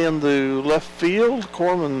high in the left field.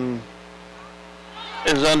 Corman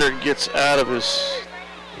is under, gets out of his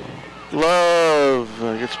glove,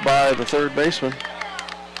 gets by the third baseman.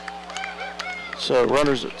 So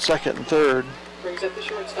runners at second and third. Brings up the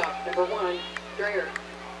shortstop, number 1, Dreher.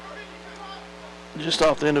 Just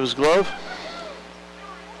off the end of his glove.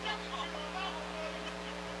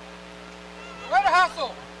 Way to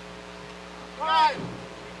hustle. All right.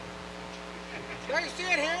 Can you see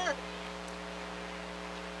it here?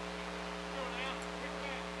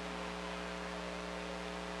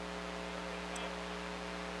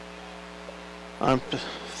 I'm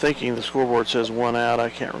thinking the scoreboard says 1 out. I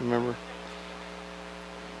can't remember.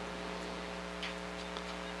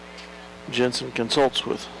 Jensen consults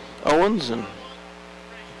with Owens and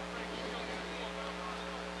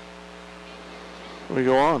we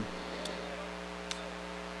go on.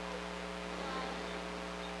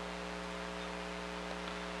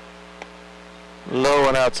 Low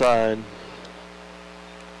and outside.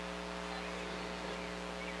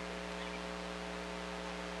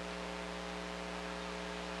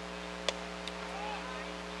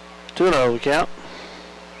 Two and oh the count.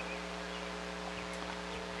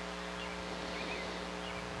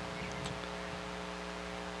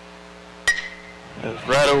 It's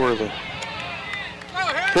right over the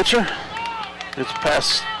pitcher. It's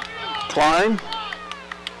past Klein.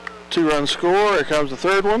 2-run score. Here comes the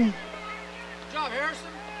third one. Good job, Harrison.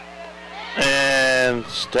 And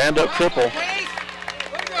stand-up triple Case.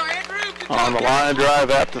 Way to go, Andrew. Good on job, the line drive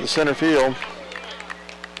out to the center field. Now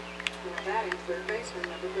batting, third baseman,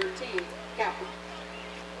 number 13, Kaplan.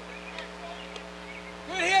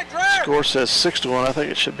 Good hit, Dreher. Score says 6-1. I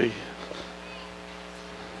think it should be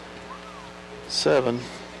 7.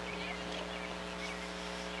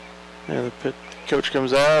 And the coach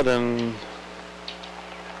comes out and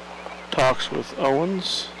talks with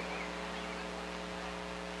Owens.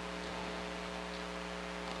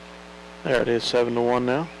 There it is, 7-1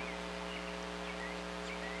 now.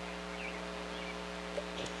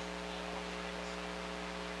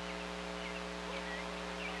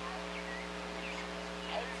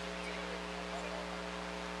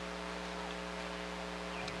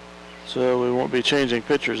 So we won't be changing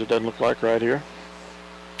pitchers, it doesn't look like right here.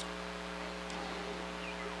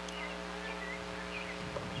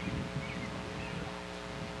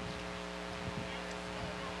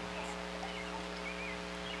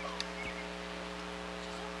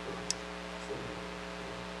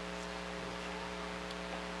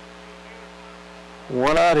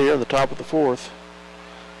 One out here at the top of the fourth.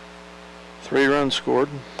 3 runs scored.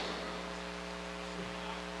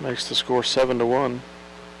 Makes the score 7-1.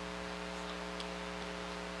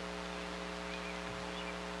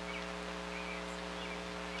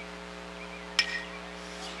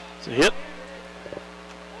 It's a hit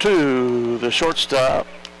to the shortstop,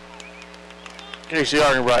 Casey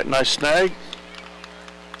Argenbright. Nice snag.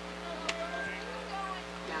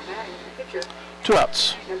 Now batting the pitcher, 2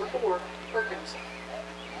 outs. number 4, Perkins.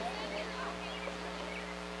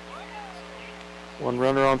 1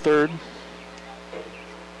 runner on third.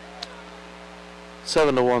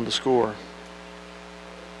 7-1 the score.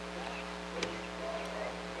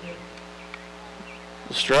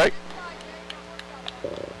 The strike.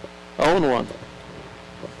 0-1.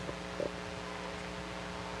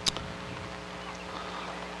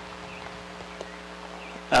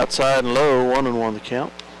 Outside and low, 1-1 the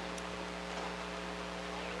count.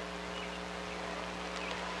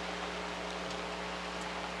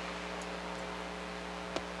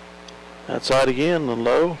 Outside again and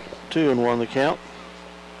low, 2-1 the count.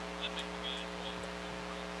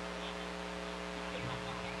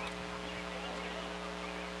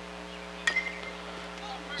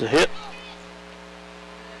 It's a hit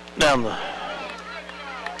down the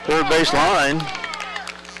third base line,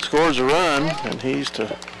 scores a run, and he's to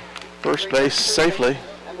first base safely.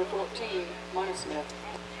 Number 14, Smith.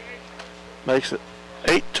 Makes it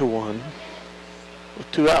 8-1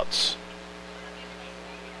 with 2 outs.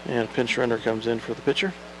 And a pinch runner comes in for the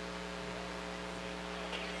pitcher.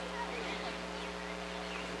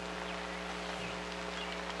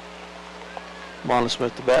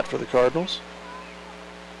 Smith to bat for the Cardinals.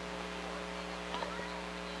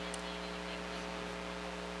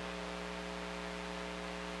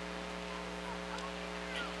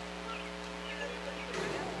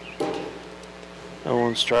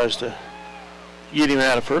 Owens tries to get him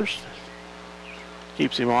out of first.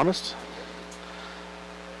 Keeps him honest.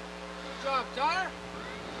 Good job, Tyler.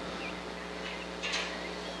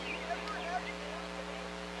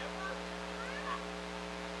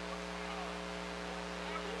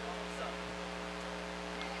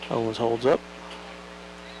 Owens holds up.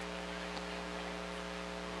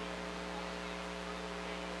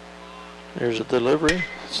 There's a delivery.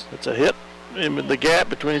 It's a hit in the gap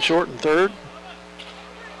between short and third.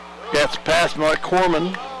 Gets past Mark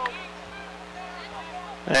Corman.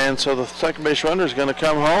 And so the second base runner is going to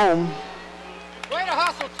come home. Way to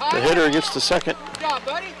hustle, Tyler. The hitter gets to second. Good job,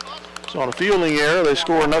 buddy. So on a fielding error, they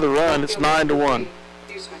score another run. It's 9-1.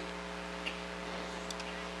 Huseman.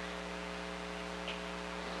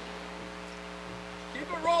 Keep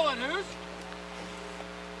it rolling, Hoos.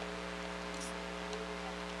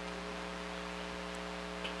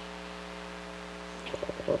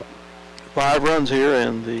 Five runs here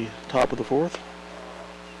in the top of the fourth.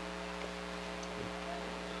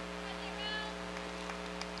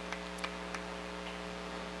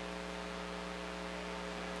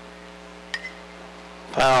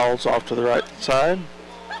 Fouls off to the right side.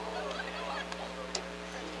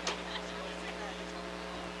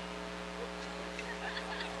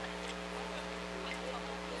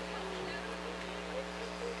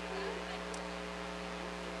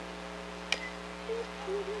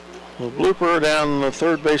 A blooper down the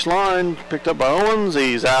third base line, picked up by Owens.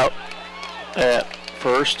 He's out at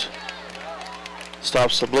first.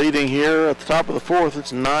 Stops the bleeding here at the top of the fourth.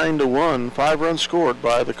 It's 9-1. 5 runs scored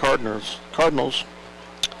by the Cardinals.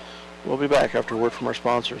 We'll be back after a word from our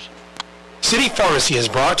sponsors. City Pharmacy has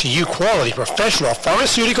brought to you quality professional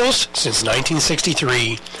pharmaceuticals since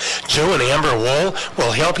 1963. Joe and Amber Wool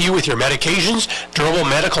will help you with your medications, durable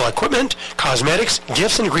medical equipment, cosmetics,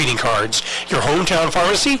 gifts, and greeting cards. Your hometown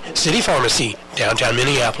pharmacy, City Pharmacy, downtown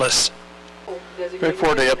Minneapolis. Greg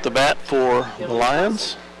Forte up the bat for the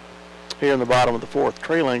Lions. Here in the bottom of the fourth,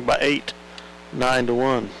 trailing by 8,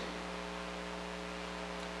 9-1.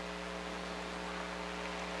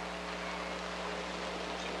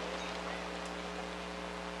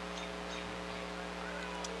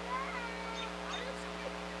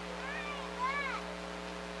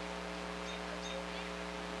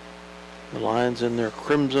 The Lions in their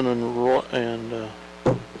crimson and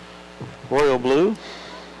royal blue.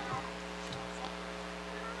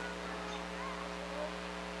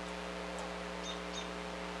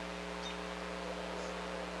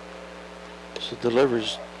 So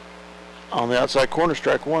delivers on the outside corner,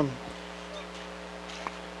 strike one.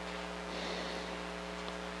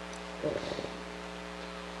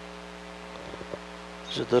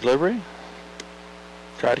 There's a delivery.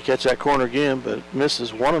 Tried to catch that corner again, but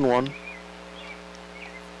misses. 1-1.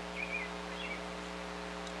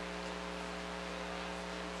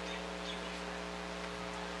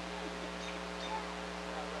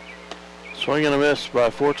 Swing and a miss by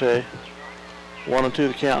Forte. 1-2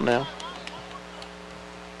 the count now.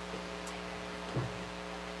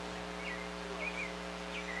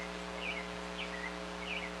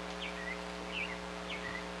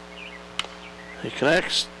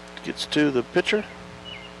 connects, gets to the pitcher,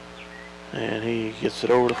 and he gets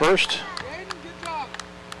it over to first. Jaden, good job.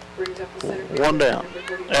 Brings up the center field, One down. number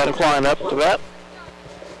 34. Adam Klein up to bat.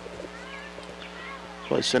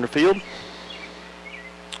 Plays center field.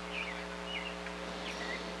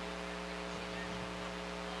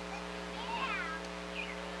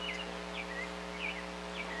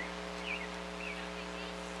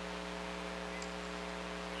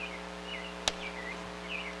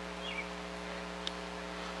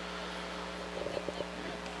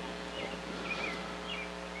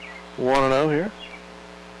 One and 0 here.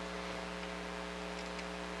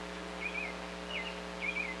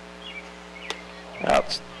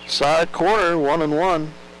 Outside corner, 1-1.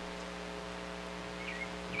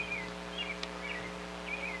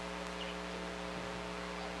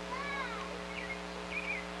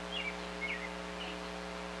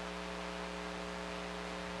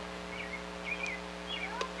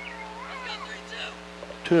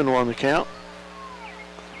 Two and 1 the count.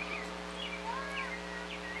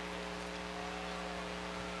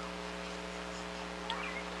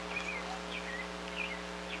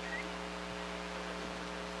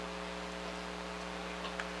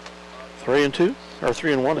 Three and 2, or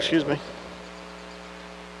 3 and 1, excuse me.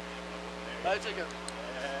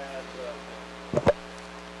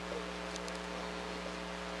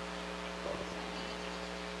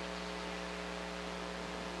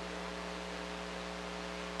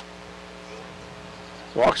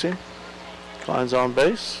 Walks him. Klein's on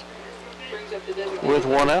base Brings up the designated with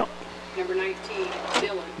one out. Number 19,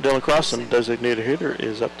 Dylan. Dylan Crossan, designated hitter,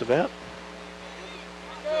 is up to bat.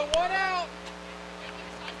 Go, one out.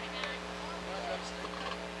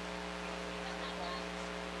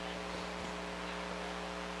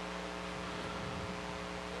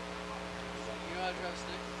 You know how to drive a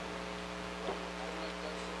stick?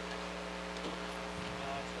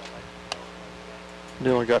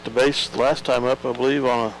 Dylan got to base last time up, I believe,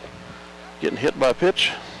 on a getting hit by a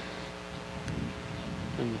pitch.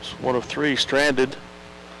 And was one of 3 stranded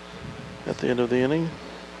at the end of the inning.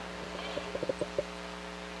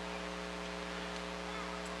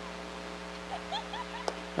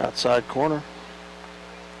 Outside corner.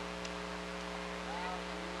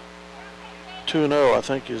 2-0, I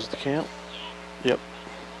think, is the count. Yep.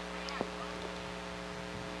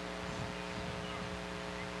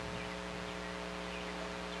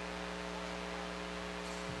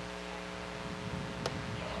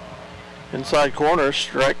 Inside corner,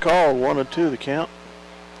 strike call, 1-2 the count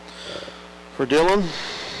for Dylan.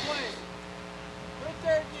 Right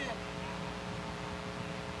there again.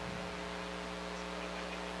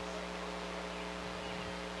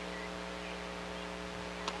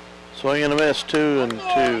 Swing and a miss,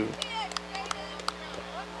 2-2.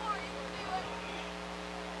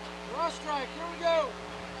 Draw strike, here we go.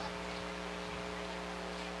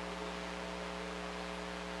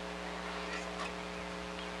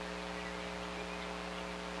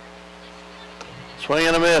 Swing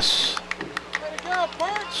and a miss. Way to go,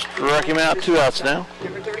 Bert. Struck him out, 2 outs now.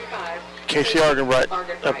 Number 35. Casey Argenbright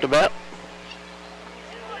up to bat.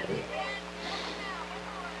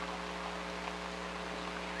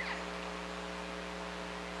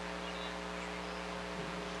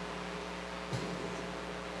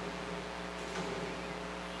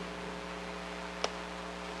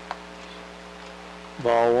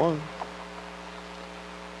 Ball 1.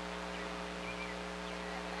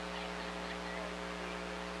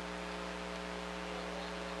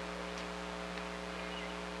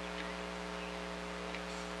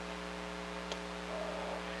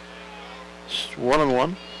 It's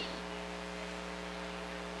 1-1.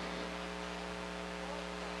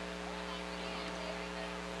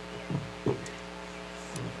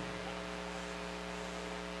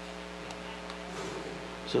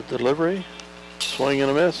 Is it delivery? Swing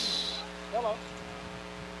and a miss. Hello.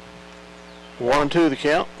 1-2 the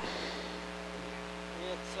count.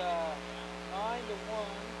 It's 9-1.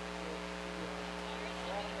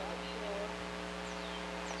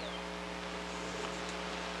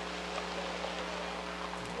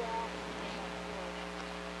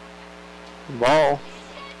 Ball.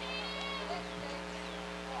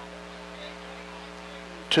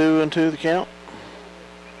 2-2 the count.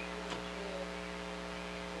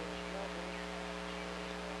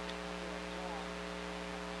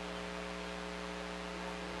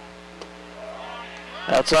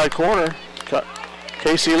 Outside corner. Cut.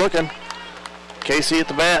 Casey looking. Casey at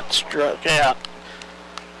the bat. Struck out.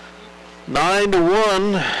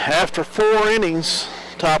 9-1 after 4 innings.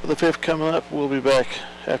 Top of the 5th coming up. We'll be back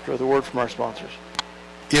after the word from our sponsors.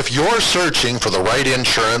 If you're searching for the right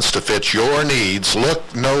insurance to fit your needs,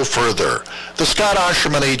 look no further. The Scott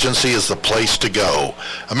Osherman Agency is the place to go.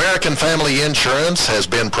 American Family Insurance has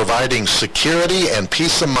been providing security and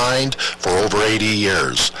peace of mind for over 80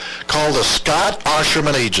 years. Call the Scott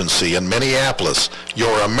Osherman Agency in Minneapolis,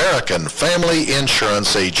 your American Family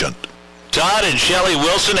Insurance agent. Todd and Shelley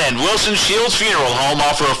Wilson and Wilson Shields Funeral Home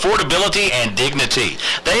offer affordability and dignity.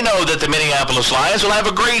 They know that the Minneapolis Lions will have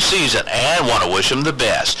a great season and want to wish them the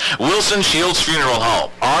best. Wilson Shields Funeral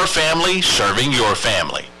Home, our family serving your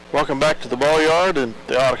family. Welcome back to the ball yard at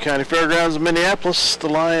the Ottawa County Fairgrounds in Minneapolis. The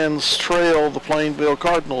Lions trail the Plainville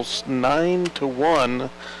Cardinals 9-1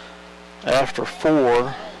 after 4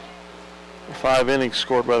 or 5 innings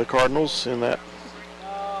scored by the Cardinals in that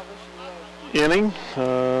inning.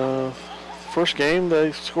 First game,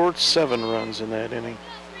 they scored 7 runs in that inning.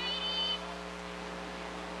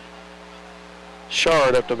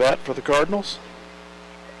 Shard up to bat for the Cardinals.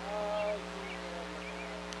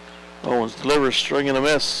 Owens delivers, string and a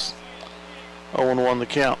miss. 0-1 the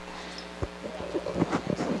count.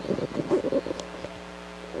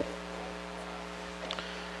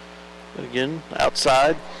 Again,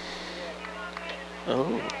 outside.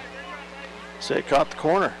 Oh, say it caught the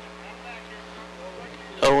corner.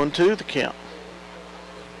 0-2 the count.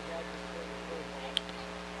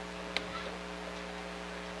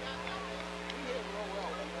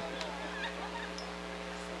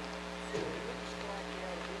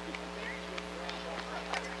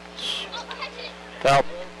 Foul.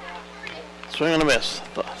 Swing and a miss.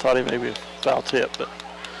 Thought he maybe a foul tip, but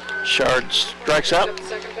Shard strikes out.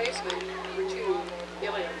 Second baseman, number 2,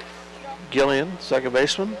 Gillian. Gillian, second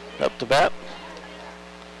baseman, up to bat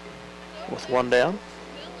with 1 down.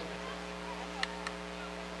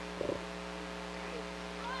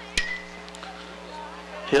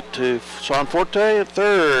 Hit to Sean Forte at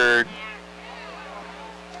third.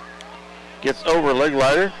 Gets over leg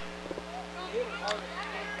lighter.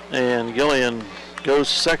 And Gillian goes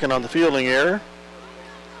second on the fielding error.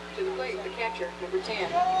 To the plate, the catcher, number 10.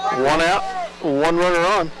 1 out, 1 runner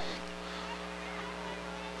on.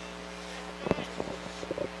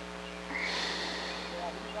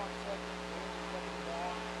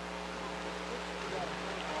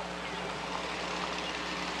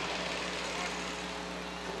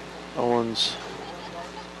 Owens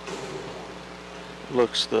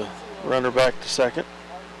looks the runner back to second.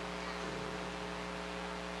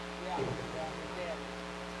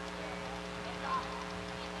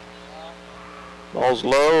 Ball's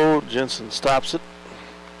low. Jensen stops it.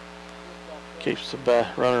 Keeps the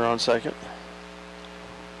runner on second.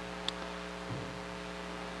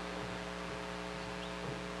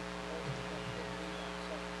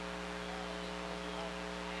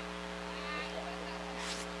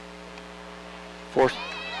 Fourth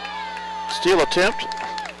steal attempt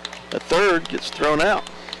at third gets thrown out.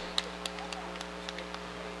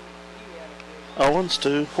 Owens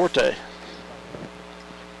to Forte.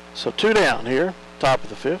 So 2 down here, top of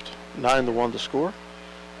the 5th, 9-1 to score.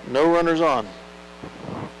 No runners on.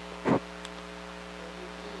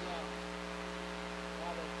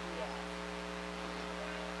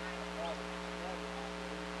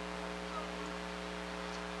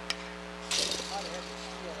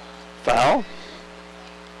 Foul.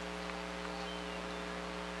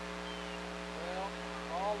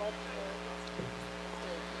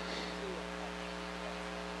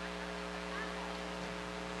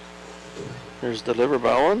 Here's delivered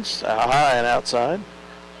by Owens, high and outside.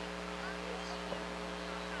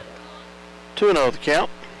 2-0 the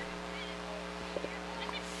count.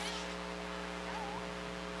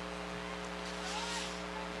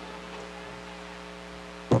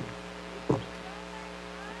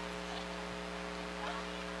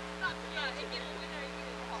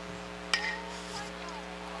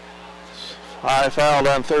 High foul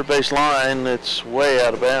down third base line. It's way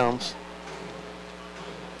out of bounds.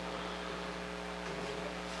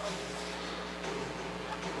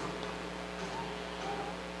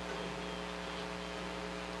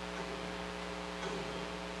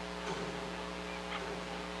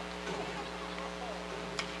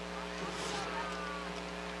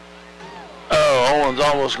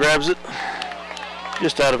 Almost grabs it,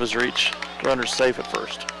 just out of his reach. Runner's safe at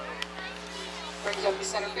first. Brings up the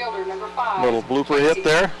center fielder, number 5. Little blooper hit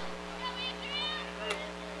there.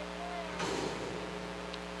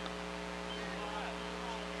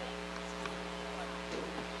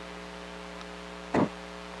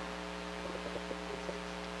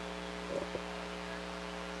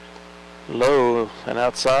 Low and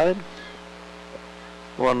outside.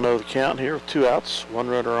 1-0 the count here with 2 outs, 1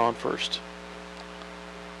 runner on first.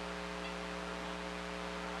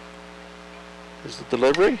 Is the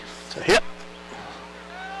delivery. It's a hit.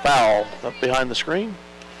 Foul up behind the screen.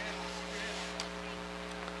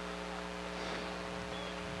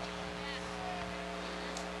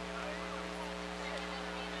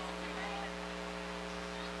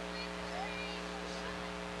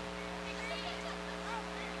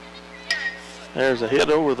 There's a hit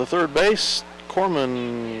over the third base.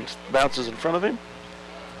 Corman bounces in front of him.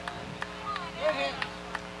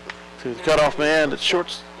 To the cutoff man, it's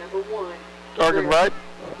short. Number 1. Argenbright.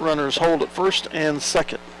 Runners hold at first and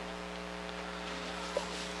second.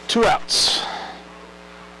 2 outs.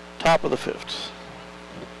 Top of the 5th.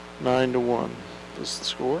 9-1 is the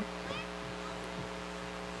score.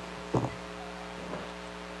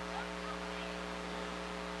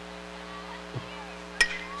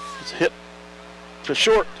 It's a hit to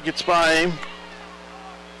short, gets by him.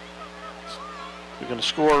 We're going to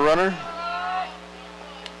score a runner.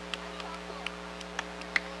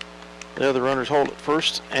 The other runners hold at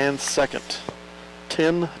first and second.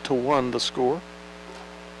 10-1 the score.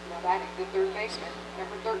 Now batting the third baseman,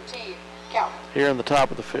 number 13, Calvin. Here in the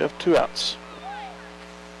top of the 5th, 2 outs.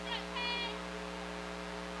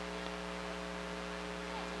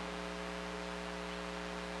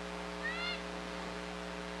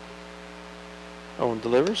 Owen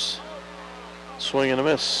delivers. Swing and a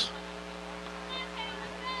miss.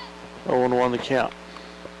 0-1 the count.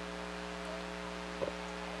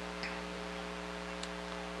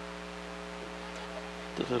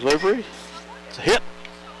 The delivery. It's a hit.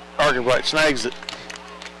 Argenbright snags it.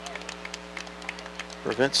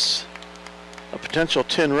 Prevents a potential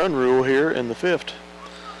 10-run rule here in the 5th.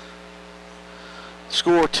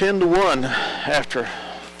 Score 10-1 after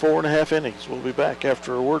 4.5 innings. We'll be back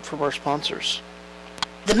after a word from our sponsors.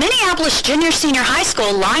 The Minneapolis Junior Senior High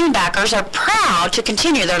School Linebackers are proud to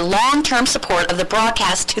continue their long-term support of the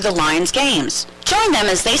broadcast to the Lions games. Join them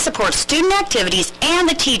as they support student activities and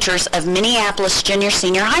the teachers of Minneapolis Junior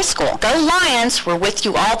Senior High School. Go Lions, we're with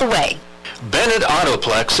you all the way. Bennett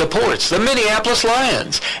Autoplex supports the Minneapolis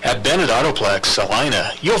Lions. At Bennett Autoplex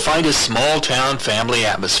Salina, you'll find a small-town family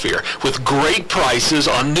atmosphere with great prices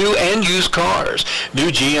on new and used cars, new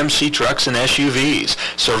GMC trucks and SUVs.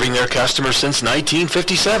 Serving their customers since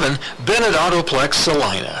 1957, Bennett Autoplex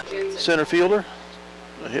Salina. Center fielder,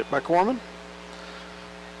 a hit by Corman.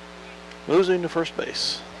 Losing to first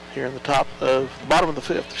base here in the bottom of the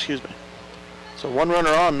 5th, excuse me. So 1 runner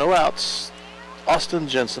on, no outs. Austin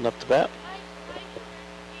Jensen up to bat.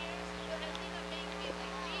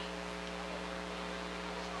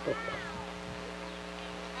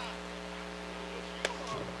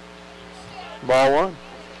 Ball 1.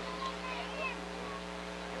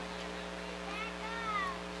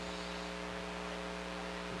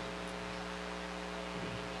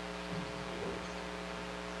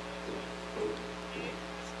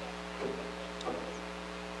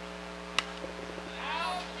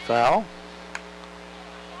 Foul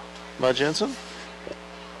by Jensen.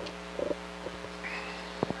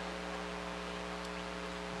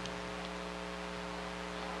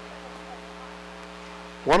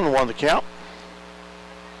 One and 1 the count.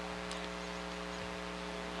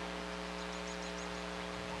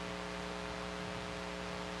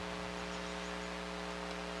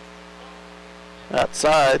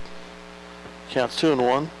 Outside. Counts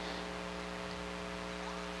 2-1.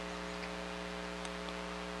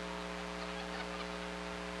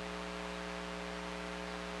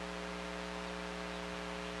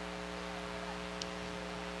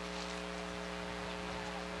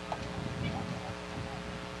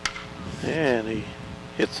 And he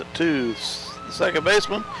hits it to the second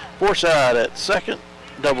baseman. Forsythe at second.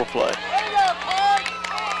 Double play.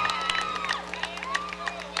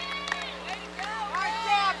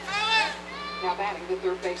 Now batting the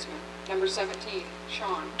third baseman, number 17,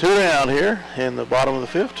 Sean. 2 down here in the bottom of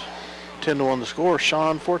the 5th. 10-1 the score.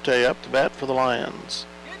 Sean Forte up to bat for the Lions.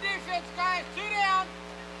 Good defense, guys. 2 down.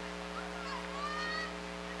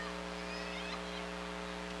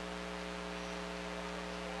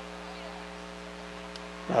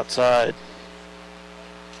 Outside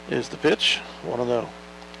is the pitch. 1-0.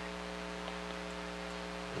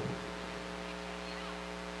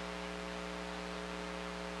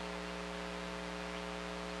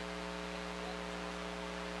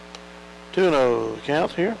 Two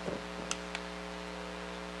count here.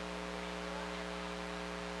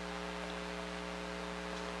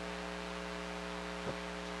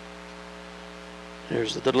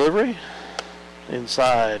 Here's the delivery.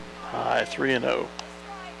 Inside, high, 3-0.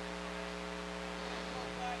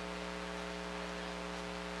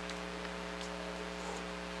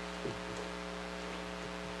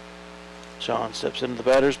 Sean steps into the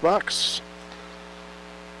batter's box.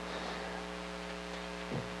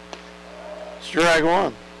 Strike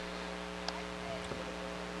one.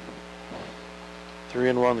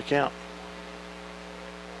 3-1 the count.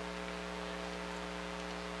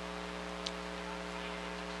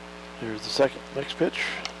 Here's the second. Next pitch.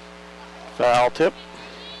 Foul tip.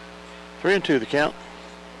 3-2 the count.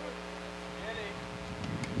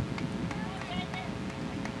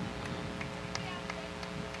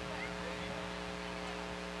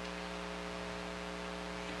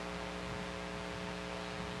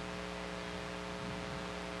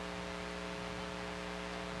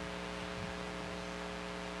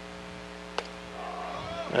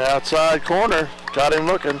 Outside corner, got him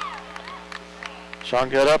looking. Sean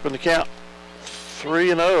got up in the count.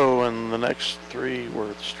 3-0, and the next three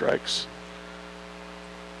were strikes.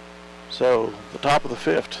 So the top of the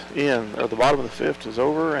fifth or the bottom of the fifth is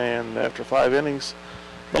over, and after 5 innings,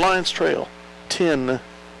 the Lions trail 10-1.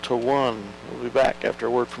 We'll be back after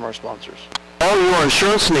a word from our sponsors. All your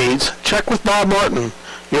insurance needs, check with Bob Martin,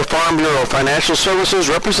 your Farm Bureau Financial Services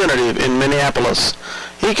representative in Minneapolis.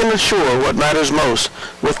 He can ensure what matters most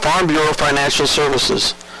with Farm Bureau Financial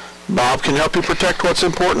Services. Bob can help you protect what's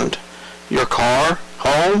important: your car,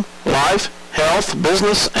 home, life, health,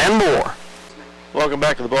 business, and more. Welcome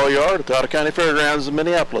back to the Ball Yard at the Ottawa County Fairgrounds in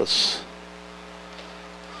Minneapolis.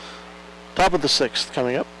 Top of the sixth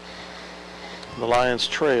coming up. The Lions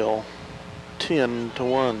trail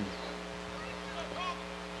 10-1.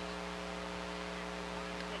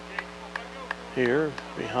 Here,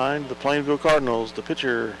 behind the Plainville Cardinals, the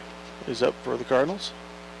pitcher is up for the Cardinals.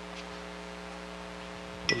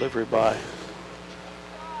 Delivery by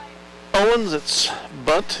Owens. Its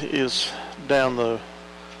bunt is down the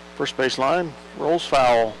first base line. Rolls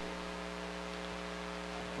foul.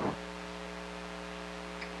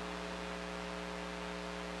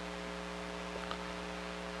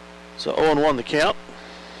 So 0-1 the count.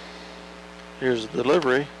 Here's the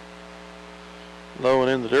delivery. Low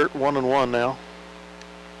and in the dirt, 1-1 now.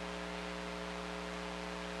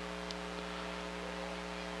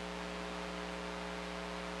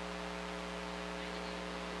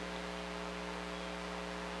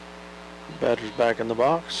 Batter's back in the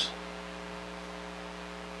box.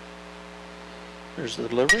 Here's the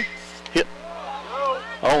delivery. Hit.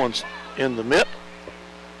 Owens in the mitt.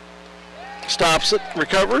 Stops it,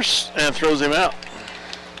 recovers, and throws him out.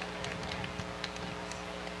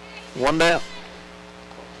 1 down.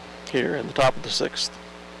 Here in the top of the sixth.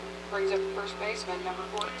 Brings up first baseman, number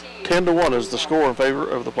 14. 10-1 is the score in favor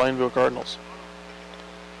of the Plainville Cardinals.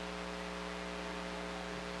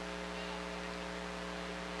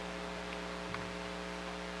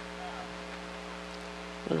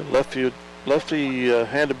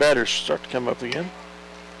 Lefty-handed batters start to come up again.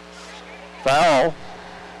 Foul.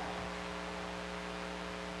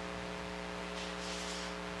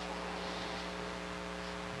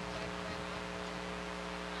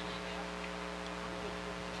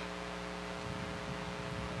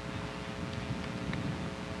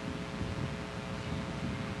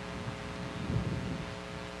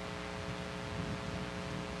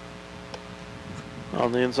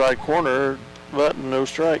 On the inside corner, button, no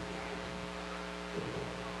strike.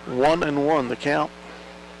 1-1 the count.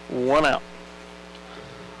 1 out.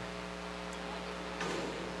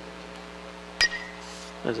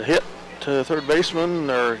 There's a hit to the third baseman,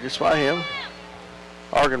 or gets by him.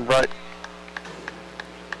 Argenbright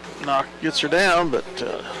gets her down, but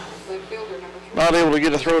not able to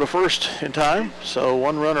get a throw to first in time. So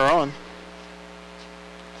 1 runner on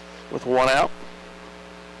with 1 out.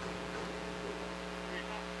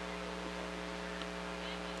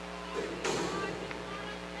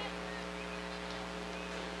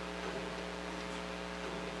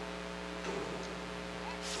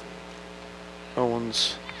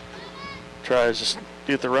 Owens tries to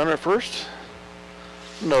get the runner at first.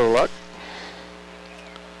 No luck.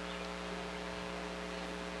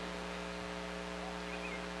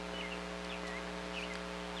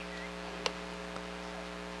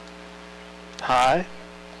 High.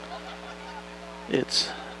 It's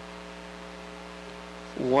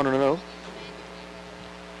 1-0.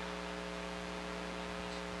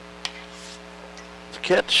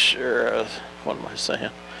 Catch, or what am I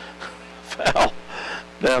saying? Foul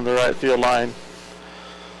down the right field line.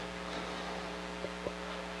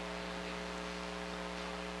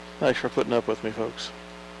 Thanks for putting up with me, folks.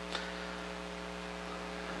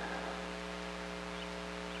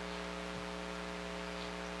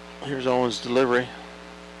 Here's Owens' delivery.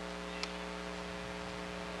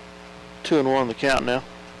 2-1 the count now.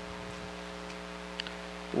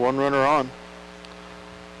 1 runner on.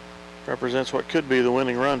 Represents what could be the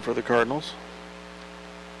winning run for the Cardinals.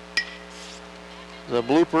 The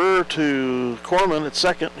blooper to Corman at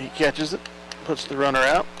second. He catches it. puts the runner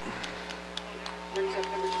out. Brings up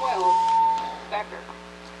number 12, Becker.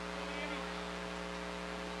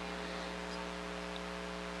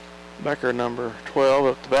 Becker, number 12,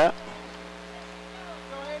 up the bat.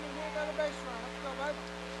 Go ahead and hit another base run. Let's go, baby.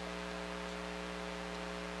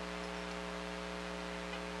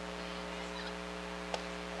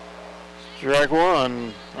 Strike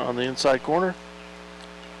one on the inside corner.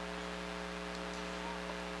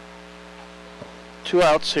 2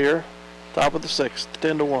 outs here. Top of the 6th,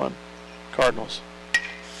 10-1. Cardinals.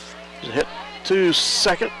 There's a hit to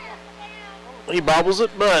second. He bobbles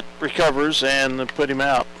it, but recovers and put him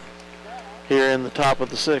out here in the top of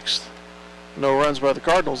the 6th. No runs by the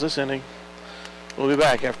Cardinals this inning. We'll be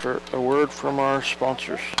back after a word from our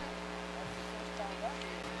sponsors.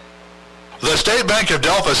 The State Bank of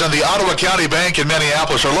Delphus and the Ottawa County Bank in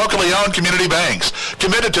Minneapolis are locally owned community banks,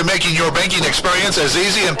 committed to making your banking experience as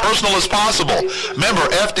easy and personal as possible. Member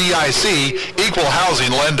FDIC, equal housing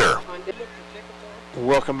lender.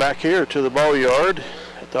 Welcome back here to the ball yard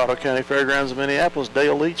at the Ottawa County Fairgrounds of Minneapolis.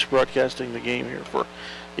 Dale Leach broadcasting the game here for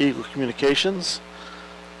Eagle Communications.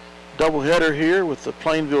 Doubleheader here with the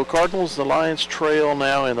Plainville Cardinals. The Lions trail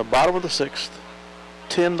now in the bottom of the 6th,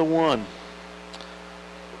 10-1.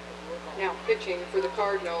 Now pitching for the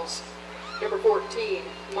Cardinals, number 14,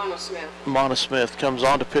 Monosmith. Monosmith comes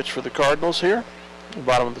on to pitch for the Cardinals here, the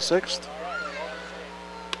bottom of the 6th.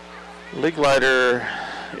 League Lighter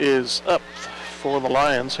is up for the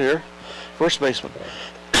Lions here, first baseman.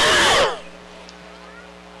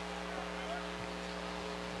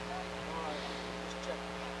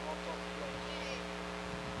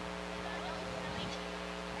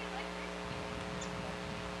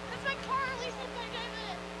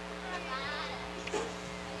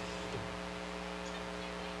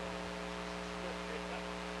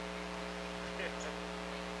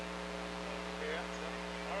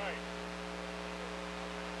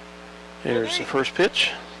 Here's the first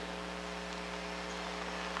pitch.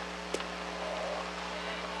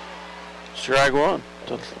 Strike one.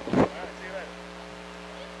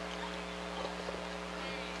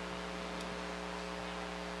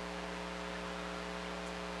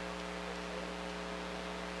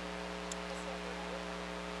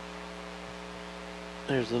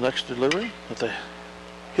 There's the next delivery that they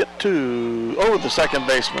hit to over the second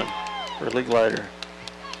baseman for League Lighter.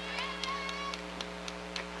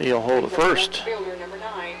 He'll hold it first. Fielder, number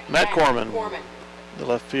 9, Matt Corman, the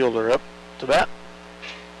left fielder, up to bat.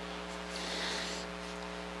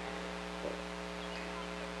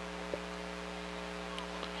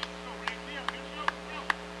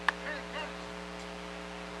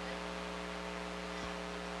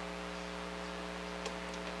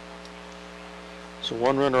 So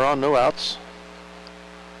 1 runner on, no outs.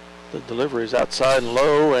 The delivery is outside and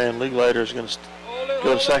low, and League Lighter is going to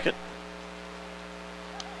go to second.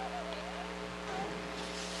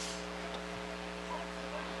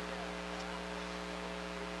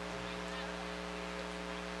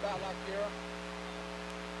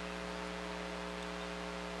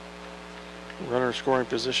 Runner scoring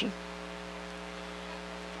position.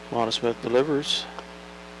 Monosmith delivers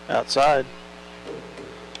outside.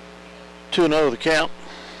 2-0 the count.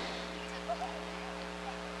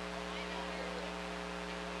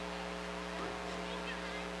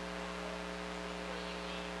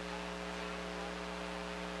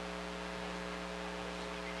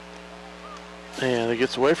 And it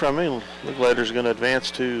gets away from him. League Lighter's going to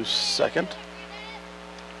advance to second.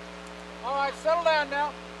 All right, settle down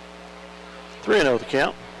now. 3-0 the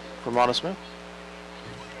count for Monosmith.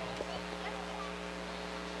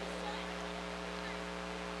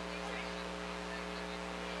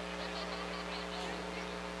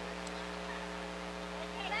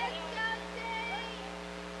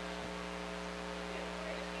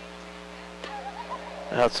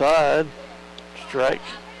 Outside, strike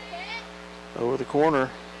over the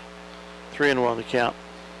corner. 3-1 the count.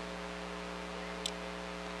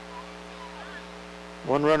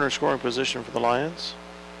 1 runner scoring position for the Lions.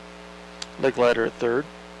 League Lighter at third.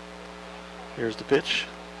 Here's the pitch.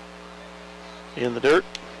 In the dirt.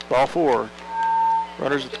 Ball 4.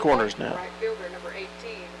 Runners at the corners now. Right fielder, number 18,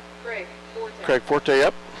 Craig Forte. Craig Forte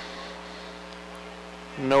up.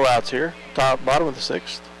 No outs here. Bottom of the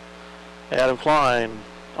 6th. Adam Klein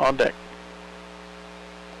on deck.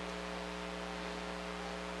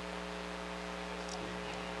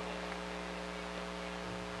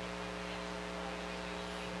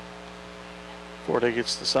 Forte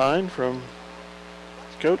gets the sign from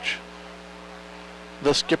the coach.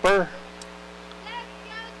 The skipper.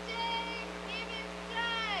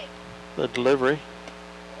 The delivery.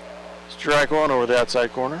 Strike one over the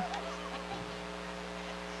outside corner.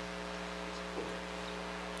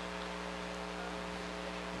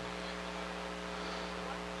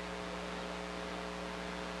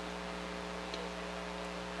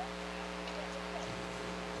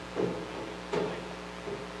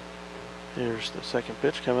 Here's the second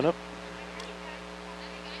pitch coming up.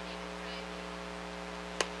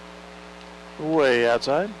 Way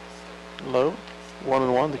outside. Low.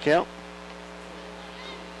 1-1 the count.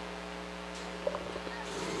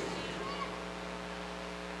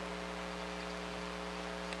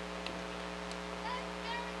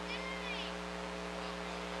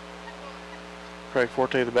 Craig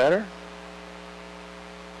Forte the batter.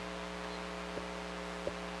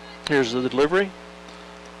 Here's the delivery.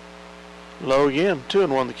 Low again.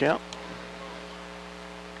 2-1 the count.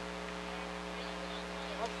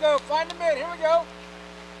 Let's go. Find the mid. Here we go.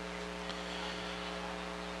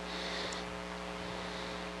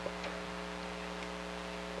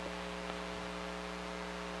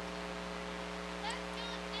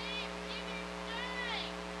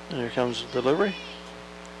 And here comes the delivery.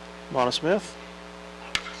 Mona Smith.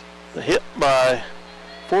 The hit by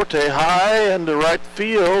Forte high into right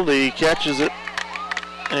field. He catches it,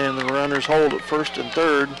 and the runners hold at first and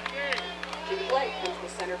third. To the plate comes the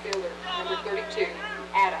center fielder, number 32,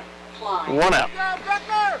 Adam Klein. 1 out.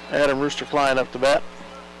 Adam Rooster Klein up to bat.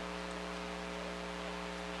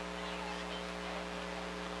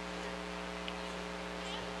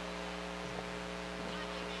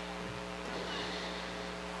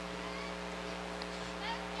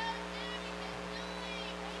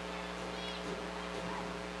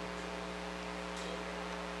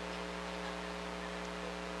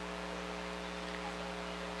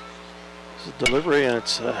 Delivery, and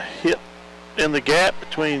it's a hit in the gap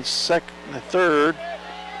between second and third.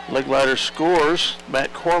 Leglighter scores.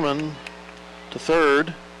 Matt Corman to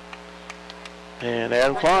third, and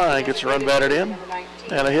Adam Klein gets a run batted in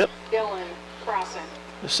and a hit. Dylan Crossan.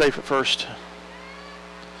 Is safe at first.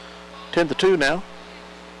 10-2 now.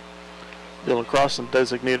 Dylan Crossan,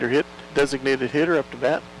 designated hitter up to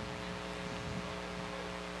bat.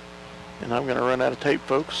 And I'm going to run out of tape,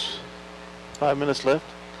 folks. 5 minutes left.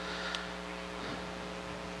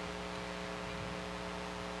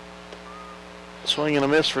 Swing and a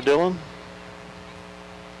miss for Dylan.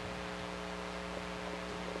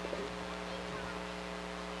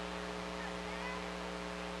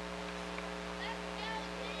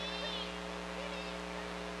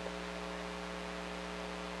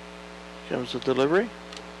 Comes the delivery.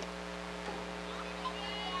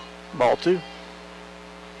 Ball 2.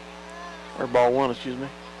 Or ball 1, excuse me.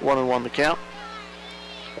 1-1 the count.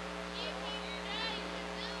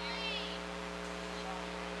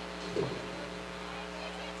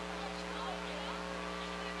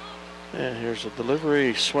 And here's a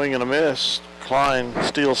delivery, swing and a miss. Klein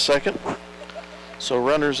steals second. So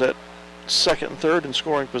runners at second and third in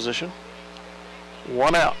scoring position.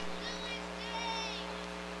 1 out.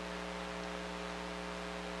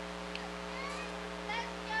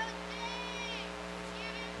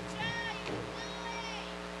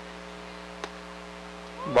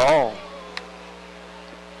 Ball.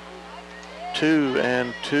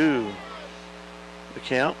 2-2 the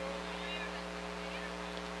count.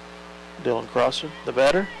 Dylan Crossan, the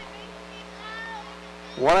batter.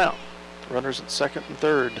 1 out. Runners at second and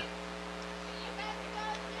third.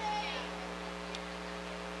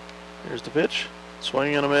 Here's the pitch.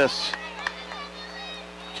 Swing and a miss.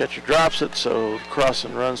 Catcher drops it, so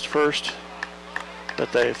Crossan runs to first,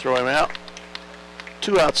 but they throw him out.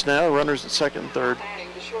 2 outs now. Runners at second and third.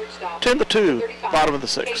 10-2. Bottom of the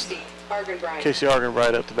 6th. Casey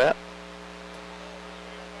Argenbright up to bat.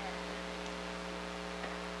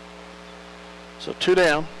 So 2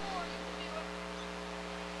 down.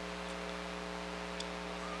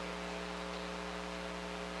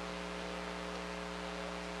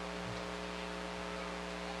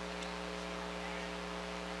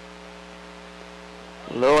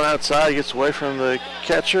 Low and outside, gets away from the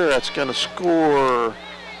catcher. That's going to score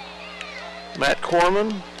Matt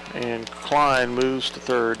Corman, and Klein moves to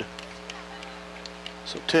third.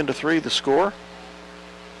 So 10-3 the score.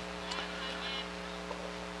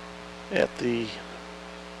 At the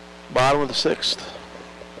bottom of the 6th.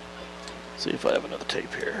 See if I have another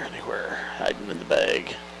tape here anywhere hiding in the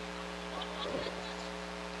bag.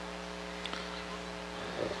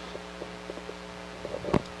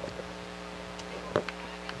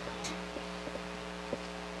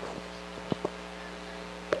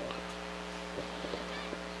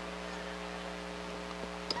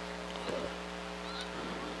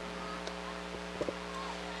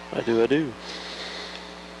 I do.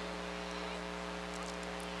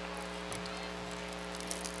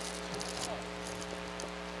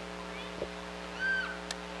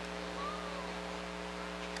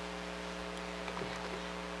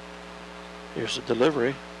 Here's the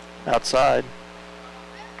delivery. Outside.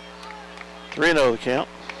 3-0 the count.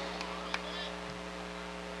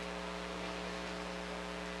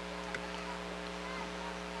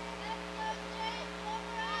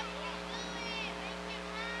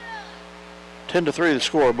 10-3 the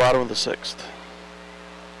score, bottom of the 6th.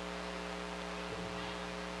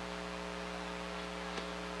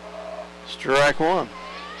 Strike one.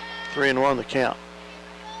 3-1 the count.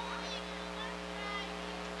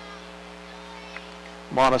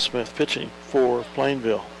 Monosmith pitching for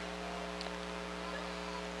Plainville.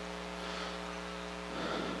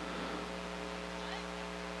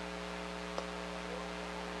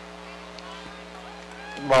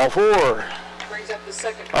 Ball 4. Brings up the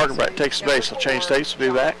second. Arkenbright takes the base. I'll change states. Be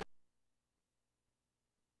back.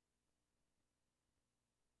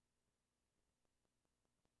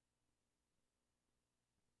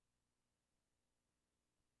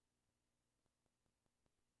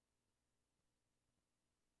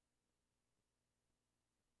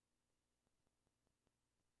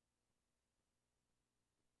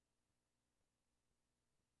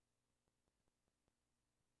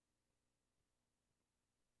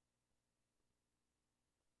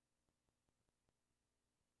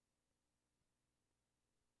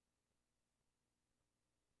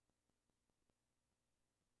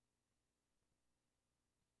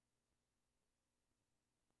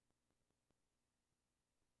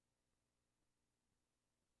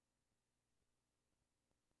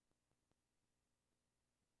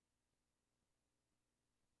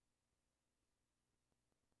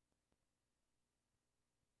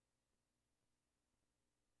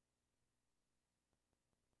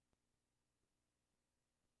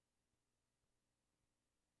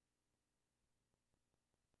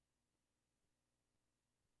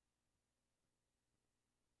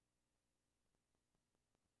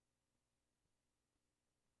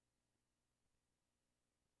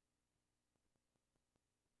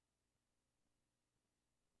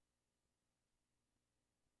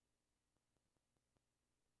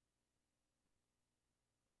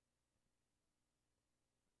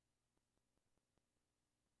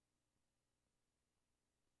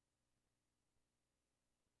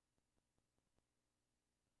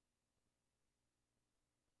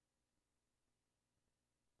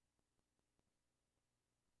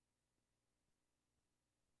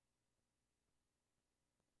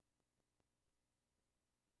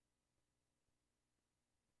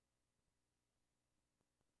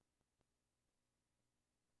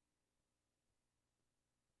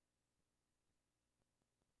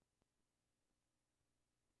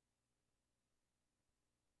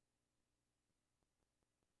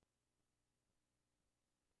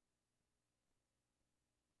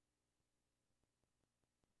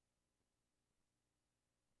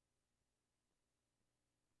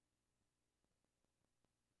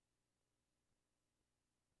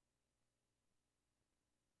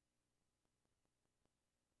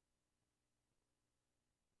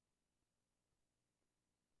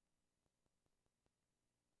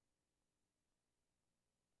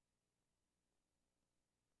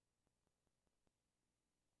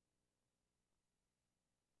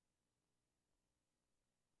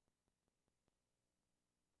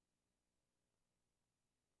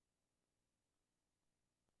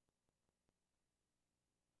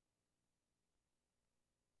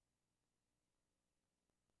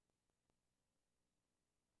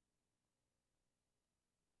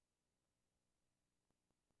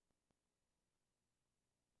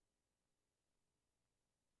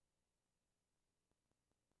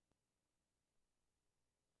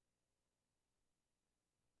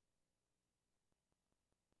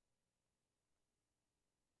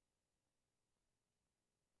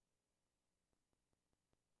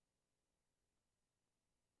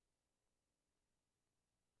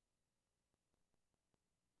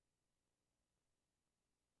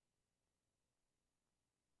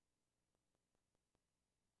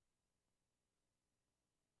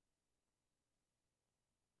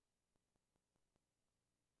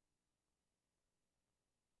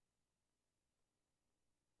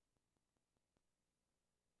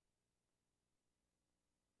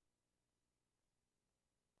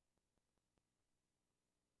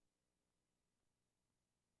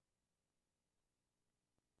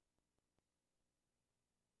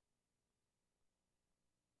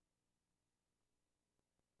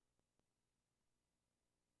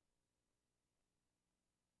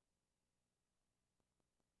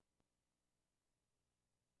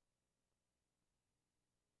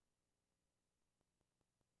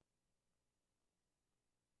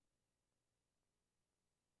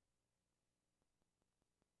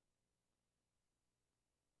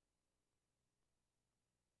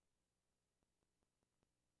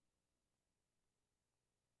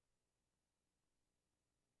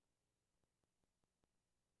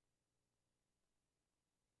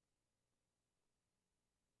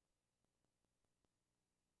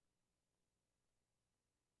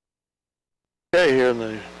 Okay, here in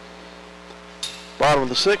the bottom of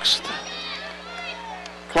the 6th.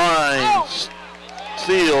 Klein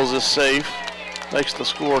steals is safe. Makes the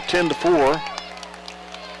score 10-4.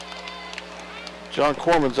 John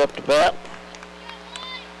Corman's up to bat.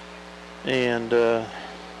 And there's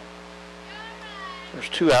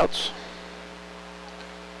 2 outs.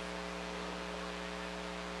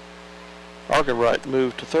 Argenbright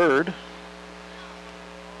moved to third.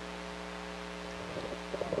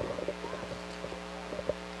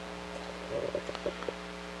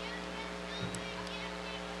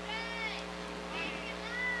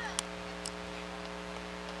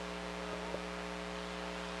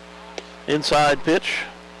 Inside pitch.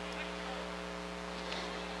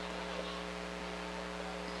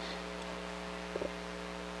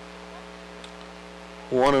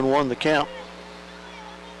 One and one the count.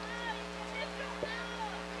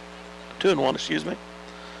 2-1, excuse me.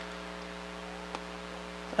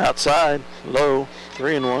 Outside, low,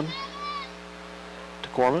 3-1 to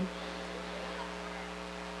Corman.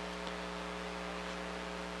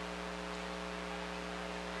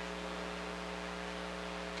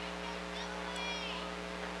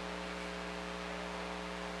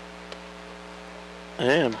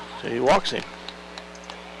 And he walks him.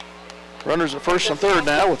 Runners at first and third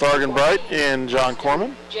now with Argenbright and John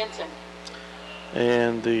Corman. Jensen.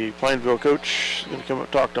 And the Plainville coach is going to come up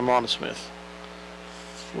and talk to Mona Smith.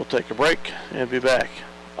 We'll take a break and be back.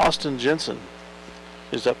 Austin Jensen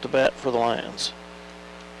is up to bat for the Lions.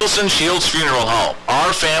 Wilson Shields Funeral Home.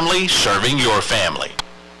 Our family serving your family.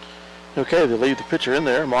 Okay, they leave the pitcher in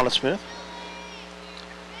there, Mona Smith.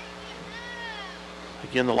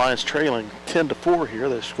 Again, the Lions trailing 10-4 here.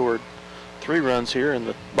 They scored 3 runs here in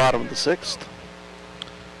the bottom of the 6th.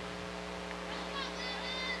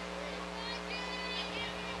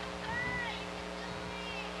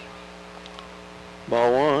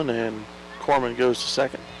 Ball 1, and Corman goes to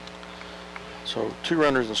second. So 2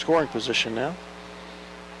 runners in scoring position now.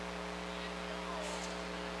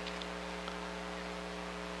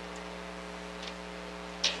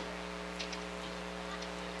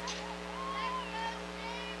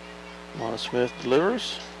 Mona Smith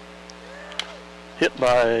delivers. Hit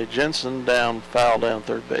by Jensen, down, foul down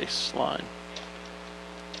third base line.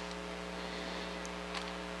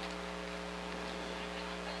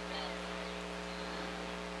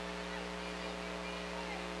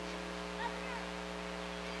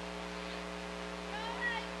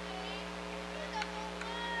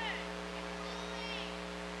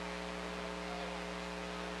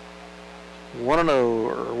 One and 0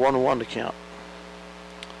 or 1-1 to count.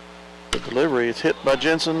 The delivery is hit by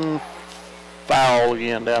Jensen, foul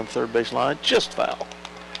again down third base line, just foul.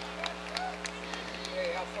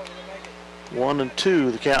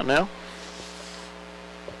 1-2 the count now.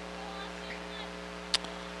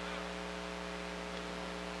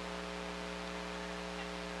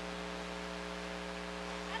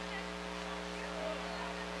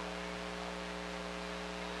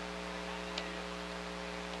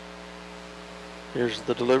 Here's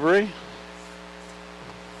the delivery.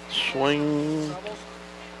 Swing.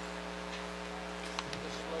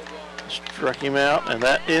 Struck him out, and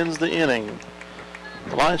that ends the inning.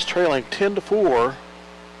 The Lions trailing 10-4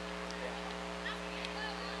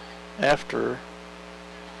 after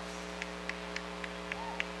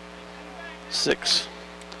 6.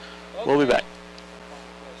 We'll be back.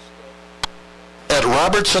 At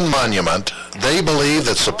Robertson Monument, they believe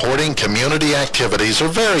that supporting community activities are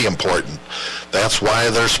very important. That's why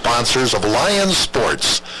they're sponsors of Lions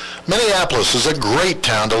Sports. Minneapolis is a great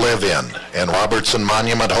town to live in, and Robertson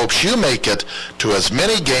Monument hopes you make it to as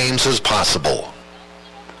many games as possible.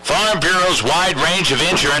 Farm Bureau's wide range of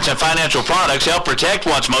insurance and financial products help protect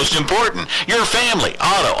what's most important, your family,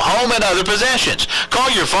 auto, home, and other possessions. Call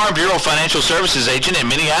your Farm Bureau Financial Services agent in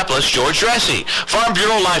Minneapolis, George Dressy. Farm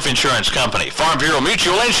Bureau Life Insurance Company, Farm Bureau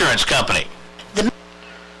Mutual Insurance Company.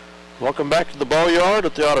 Welcome back to the ball yard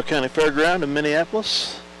at the Ottawa County Fairground in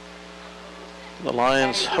Minneapolis. The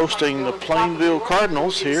Lions hosting the Plainville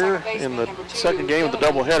Cardinals here in the second game of the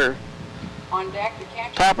doubleheader.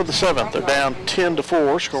 Top of the 7th, they're down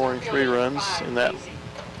 10-4, scoring 3 runs in that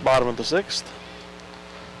bottom of the 6th.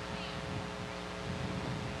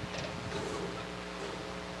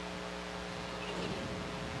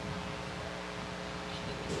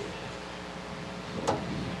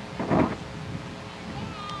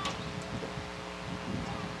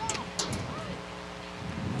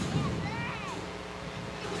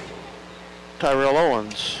 Tyrell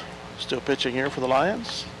Owens still pitching here for the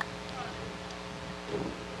Lions.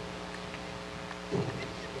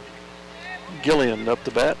 Gillian up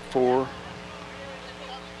the bat for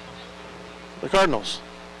the Cardinals.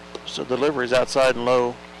 So delivery's outside and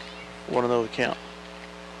low. 1-0 the count.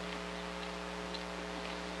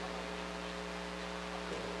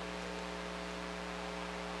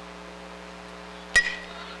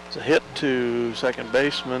 It's a hit to second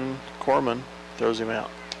baseman Corman, throws him out.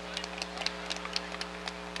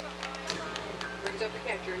 Brings up the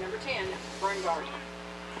catcher, number 10, Brungard.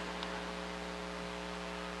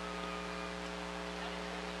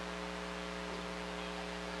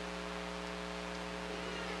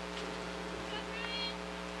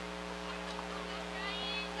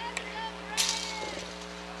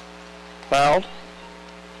 Fouled.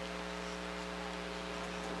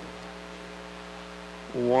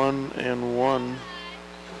 1-1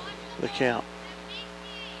 the count.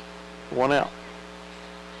 1 out.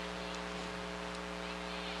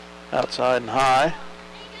 Outside and high.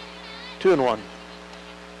 2-1.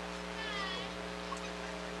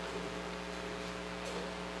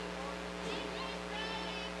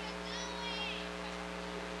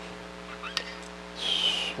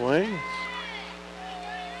 Swing.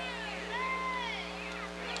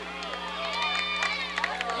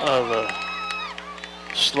 Of a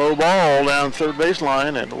slow ball down third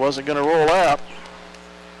baseline, and it wasn't going to roll out.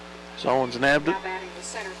 So Owens nabbed it.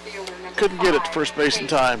 Couldn't get it to first base in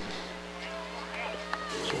time.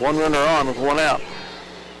 So 1 runner on with 1 out.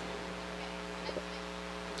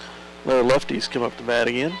 Another lefties come up to bat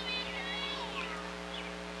again.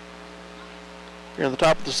 Here in the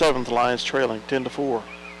top of the 7th, the Lions trailing 10-4.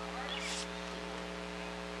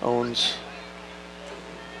 Owens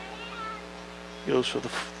goes for the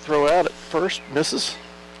throw out at first, misses,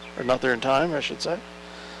 or not there in time, I should say.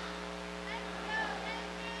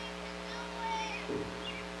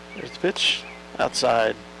 There's the pitch,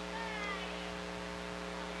 outside.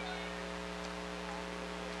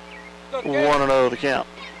 1-0 the count.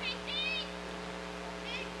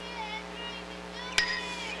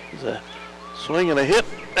 There's a swing and a hit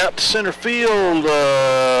out to center field.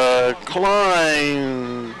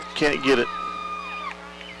 Klein can't get it.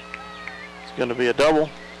 It's going to be a double.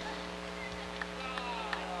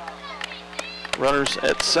 Runners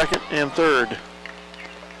at second and third.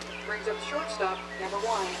 Brings up the shortstop, number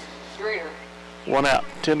 1, Dreher. 1 out,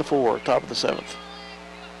 10-4, top of the 7th.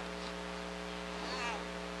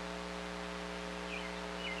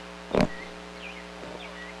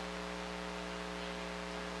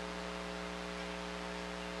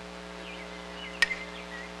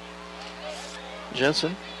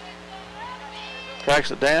 Jensen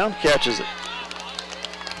tracks it down, catches it.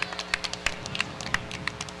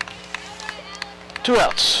 2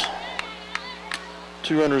 outs.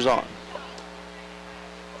 2 runners on.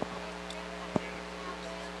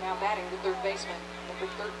 Now batting the third baseman, number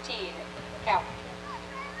 13, Cal.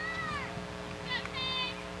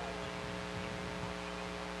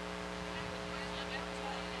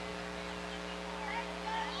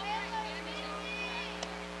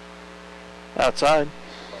 Outside.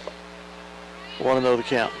 1-0 the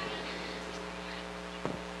count.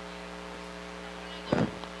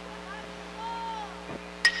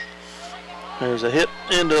 There's a hit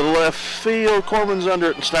into left field. Corman's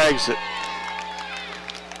under it and snags it.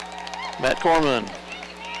 Matt Corman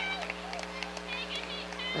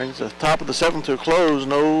brings the top of the 7th to a close.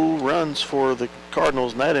 No runs for the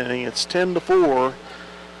Cardinals in that inning. It's 10-4.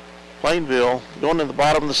 Plainville going to the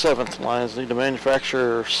bottom of the 7th. Lions need to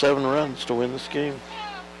manufacture 7 runs to win this game.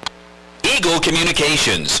 Eagle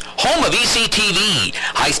Communications, home of ECTV,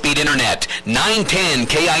 high-speed internet, 910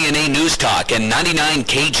 KINA News Talk, and 99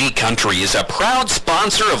 KG Country is a proud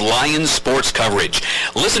sponsor of Lions sports coverage.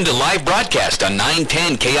 Listen to live broadcast on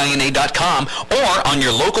 910KINA.com or on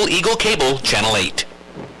your local Eagle Cable, Channel 8.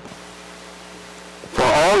 For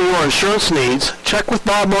all your insurance needs, check with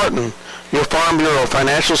Bob Martin, your Farm Bureau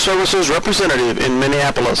Financial Services representative in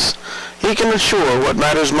Minneapolis. He can ensure what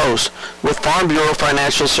matters most with Farm Bureau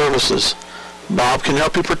Financial Services. Bob can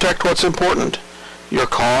help you protect what's important: your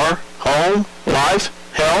car, home, life,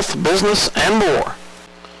 health, business, and more.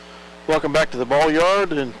 Welcome back to the ball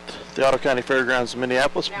yard in the Ottawa County Fairgrounds in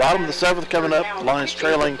Minneapolis. Bottom of the 7th coming up. Lions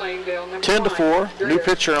trailing 10-4. New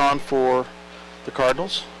pitcher on for the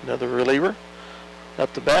Cardinals. Another reliever.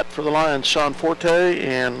 Up to bat for the Lions, Sean Forte,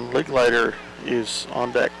 and Liglighter is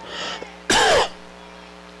on deck.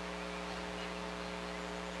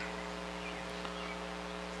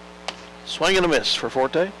 Swing and a miss for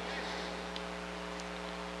Forte.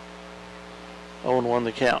 0-1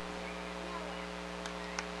 the count.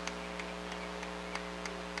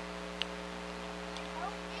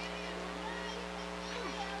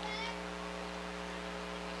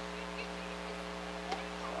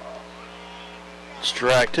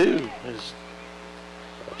 Strike 2 is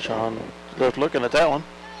Sean left looking at that one.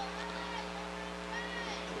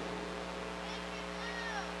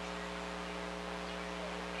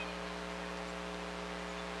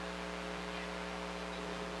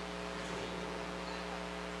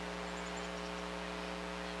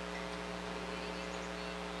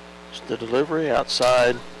 The delivery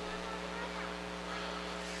outside.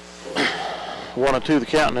 1-2 the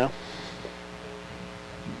count now.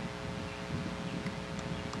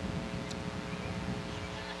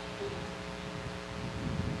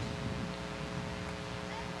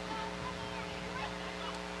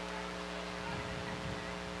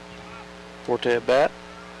 Forte at bat.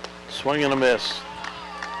 Swing and a miss.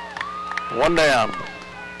 1 down.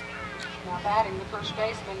 Now batting the first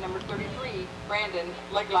baseman, number 33, Brandon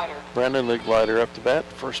Legleiter. Brandon Legleiter up to bat,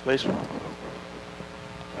 first baseman.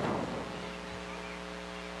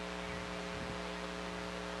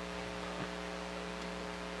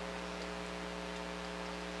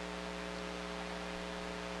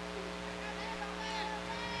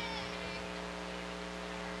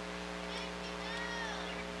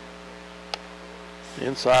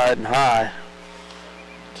 Inside and high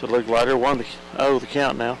to Legleiter. 1-0 the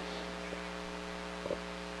count now.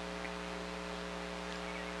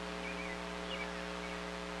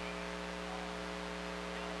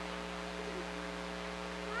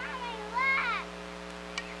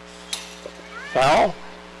 Foul.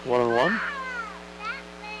 1-1.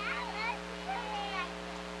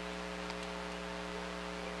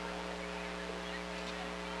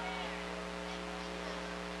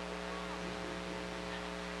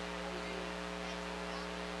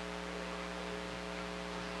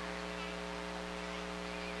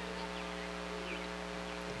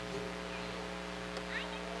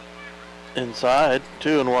 Inside,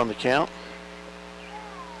 2-1 the count.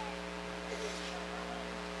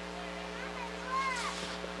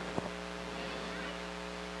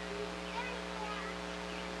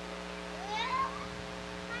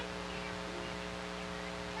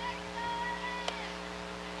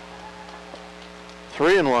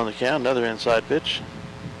 Three and 1 the count, another inside pitch.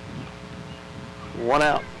 1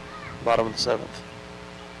 out, bottom of the 7th.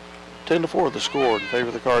 10-4 the score in favor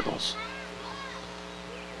of the Cardinals.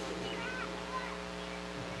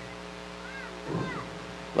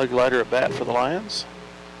 Legleiter at bat for the Lions.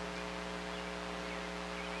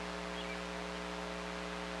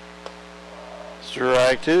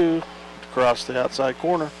 Strike 2 across the outside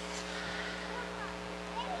corner.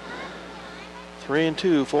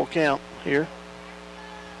 3-2 full count here.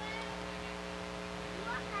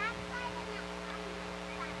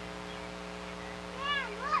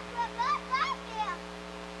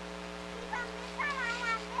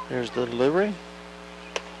 Here's the delivery.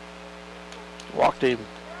 Walked him.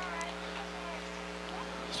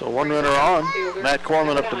 So 1 runner on. Matt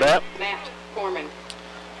Corman up to bat. Matt Corman.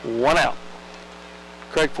 1 out.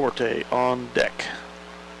 Craig Forte on deck.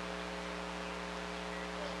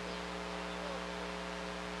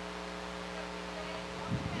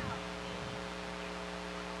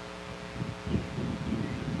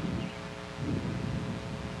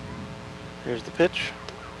 Here's the pitch.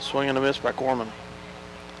 Swing and a miss by Corman.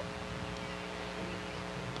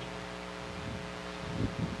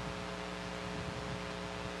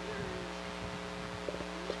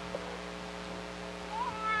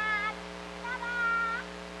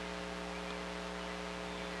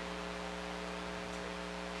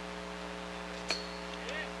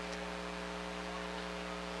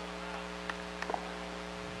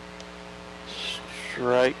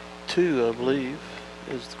 Strike 2, I believe,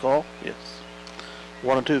 is the call. Yes.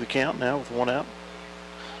 1-2 the count now with 1 out.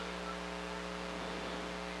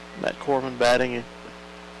 Matt Corman batting.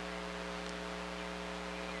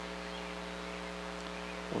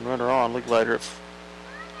 1 runner on. Legleiter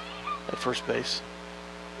at first base.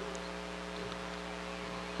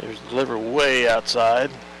 There's the delivery way outside.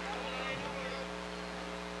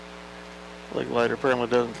 Legleiter apparently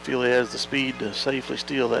doesn't feel he has the speed to safely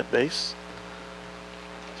steal that base,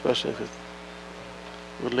 especially if it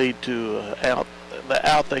would lead to the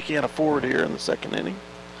out they can't afford here in the 2nd inning.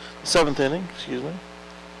 7th inning, excuse me.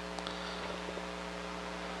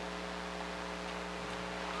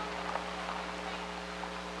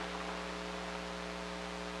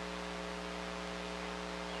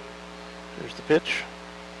 Here's the pitch.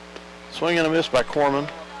 Swing and a miss by Corman.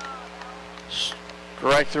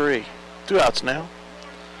 Strike 3. 2 outs now.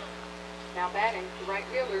 Now batting, the right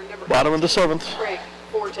fielder, number Bottom of the 7th. Craig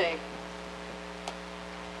Forte.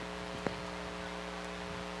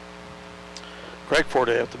 Craig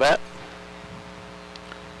Forte up the bat.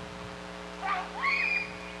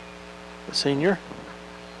 The senior.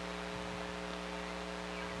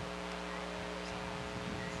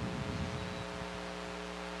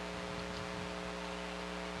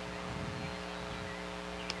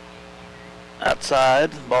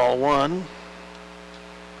 Outside, ball 1.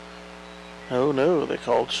 Oh no, they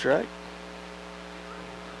called strike.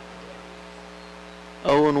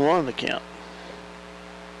 0-1 the count.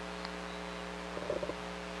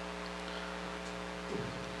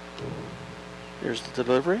 Here's the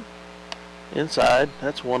delivery. Inside,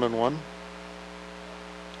 that's 1-1.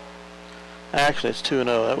 Actually, it's 2-0.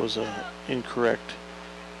 That was incorrect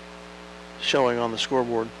showing on the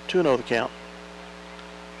scoreboard. 2-0 the count.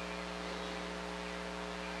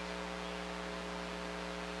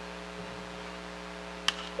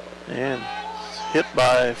 And hit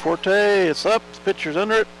by Forte. It's up. The pitcher's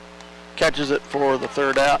under it. Catches it for the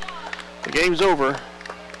third out. The game's over.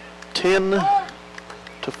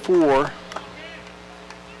 10-4.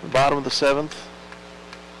 The bottom of the seventh.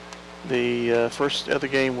 The first of the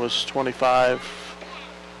game was 25-5,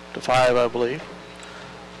 I believe.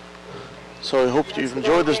 So I hope you've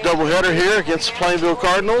enjoyed this doubleheader here against the Plainville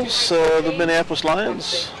Cardinals. The Minneapolis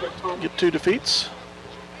Lions get 2 defeats.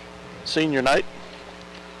 Senior night.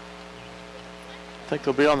 I think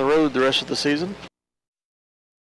they'll be on the road the rest of the season.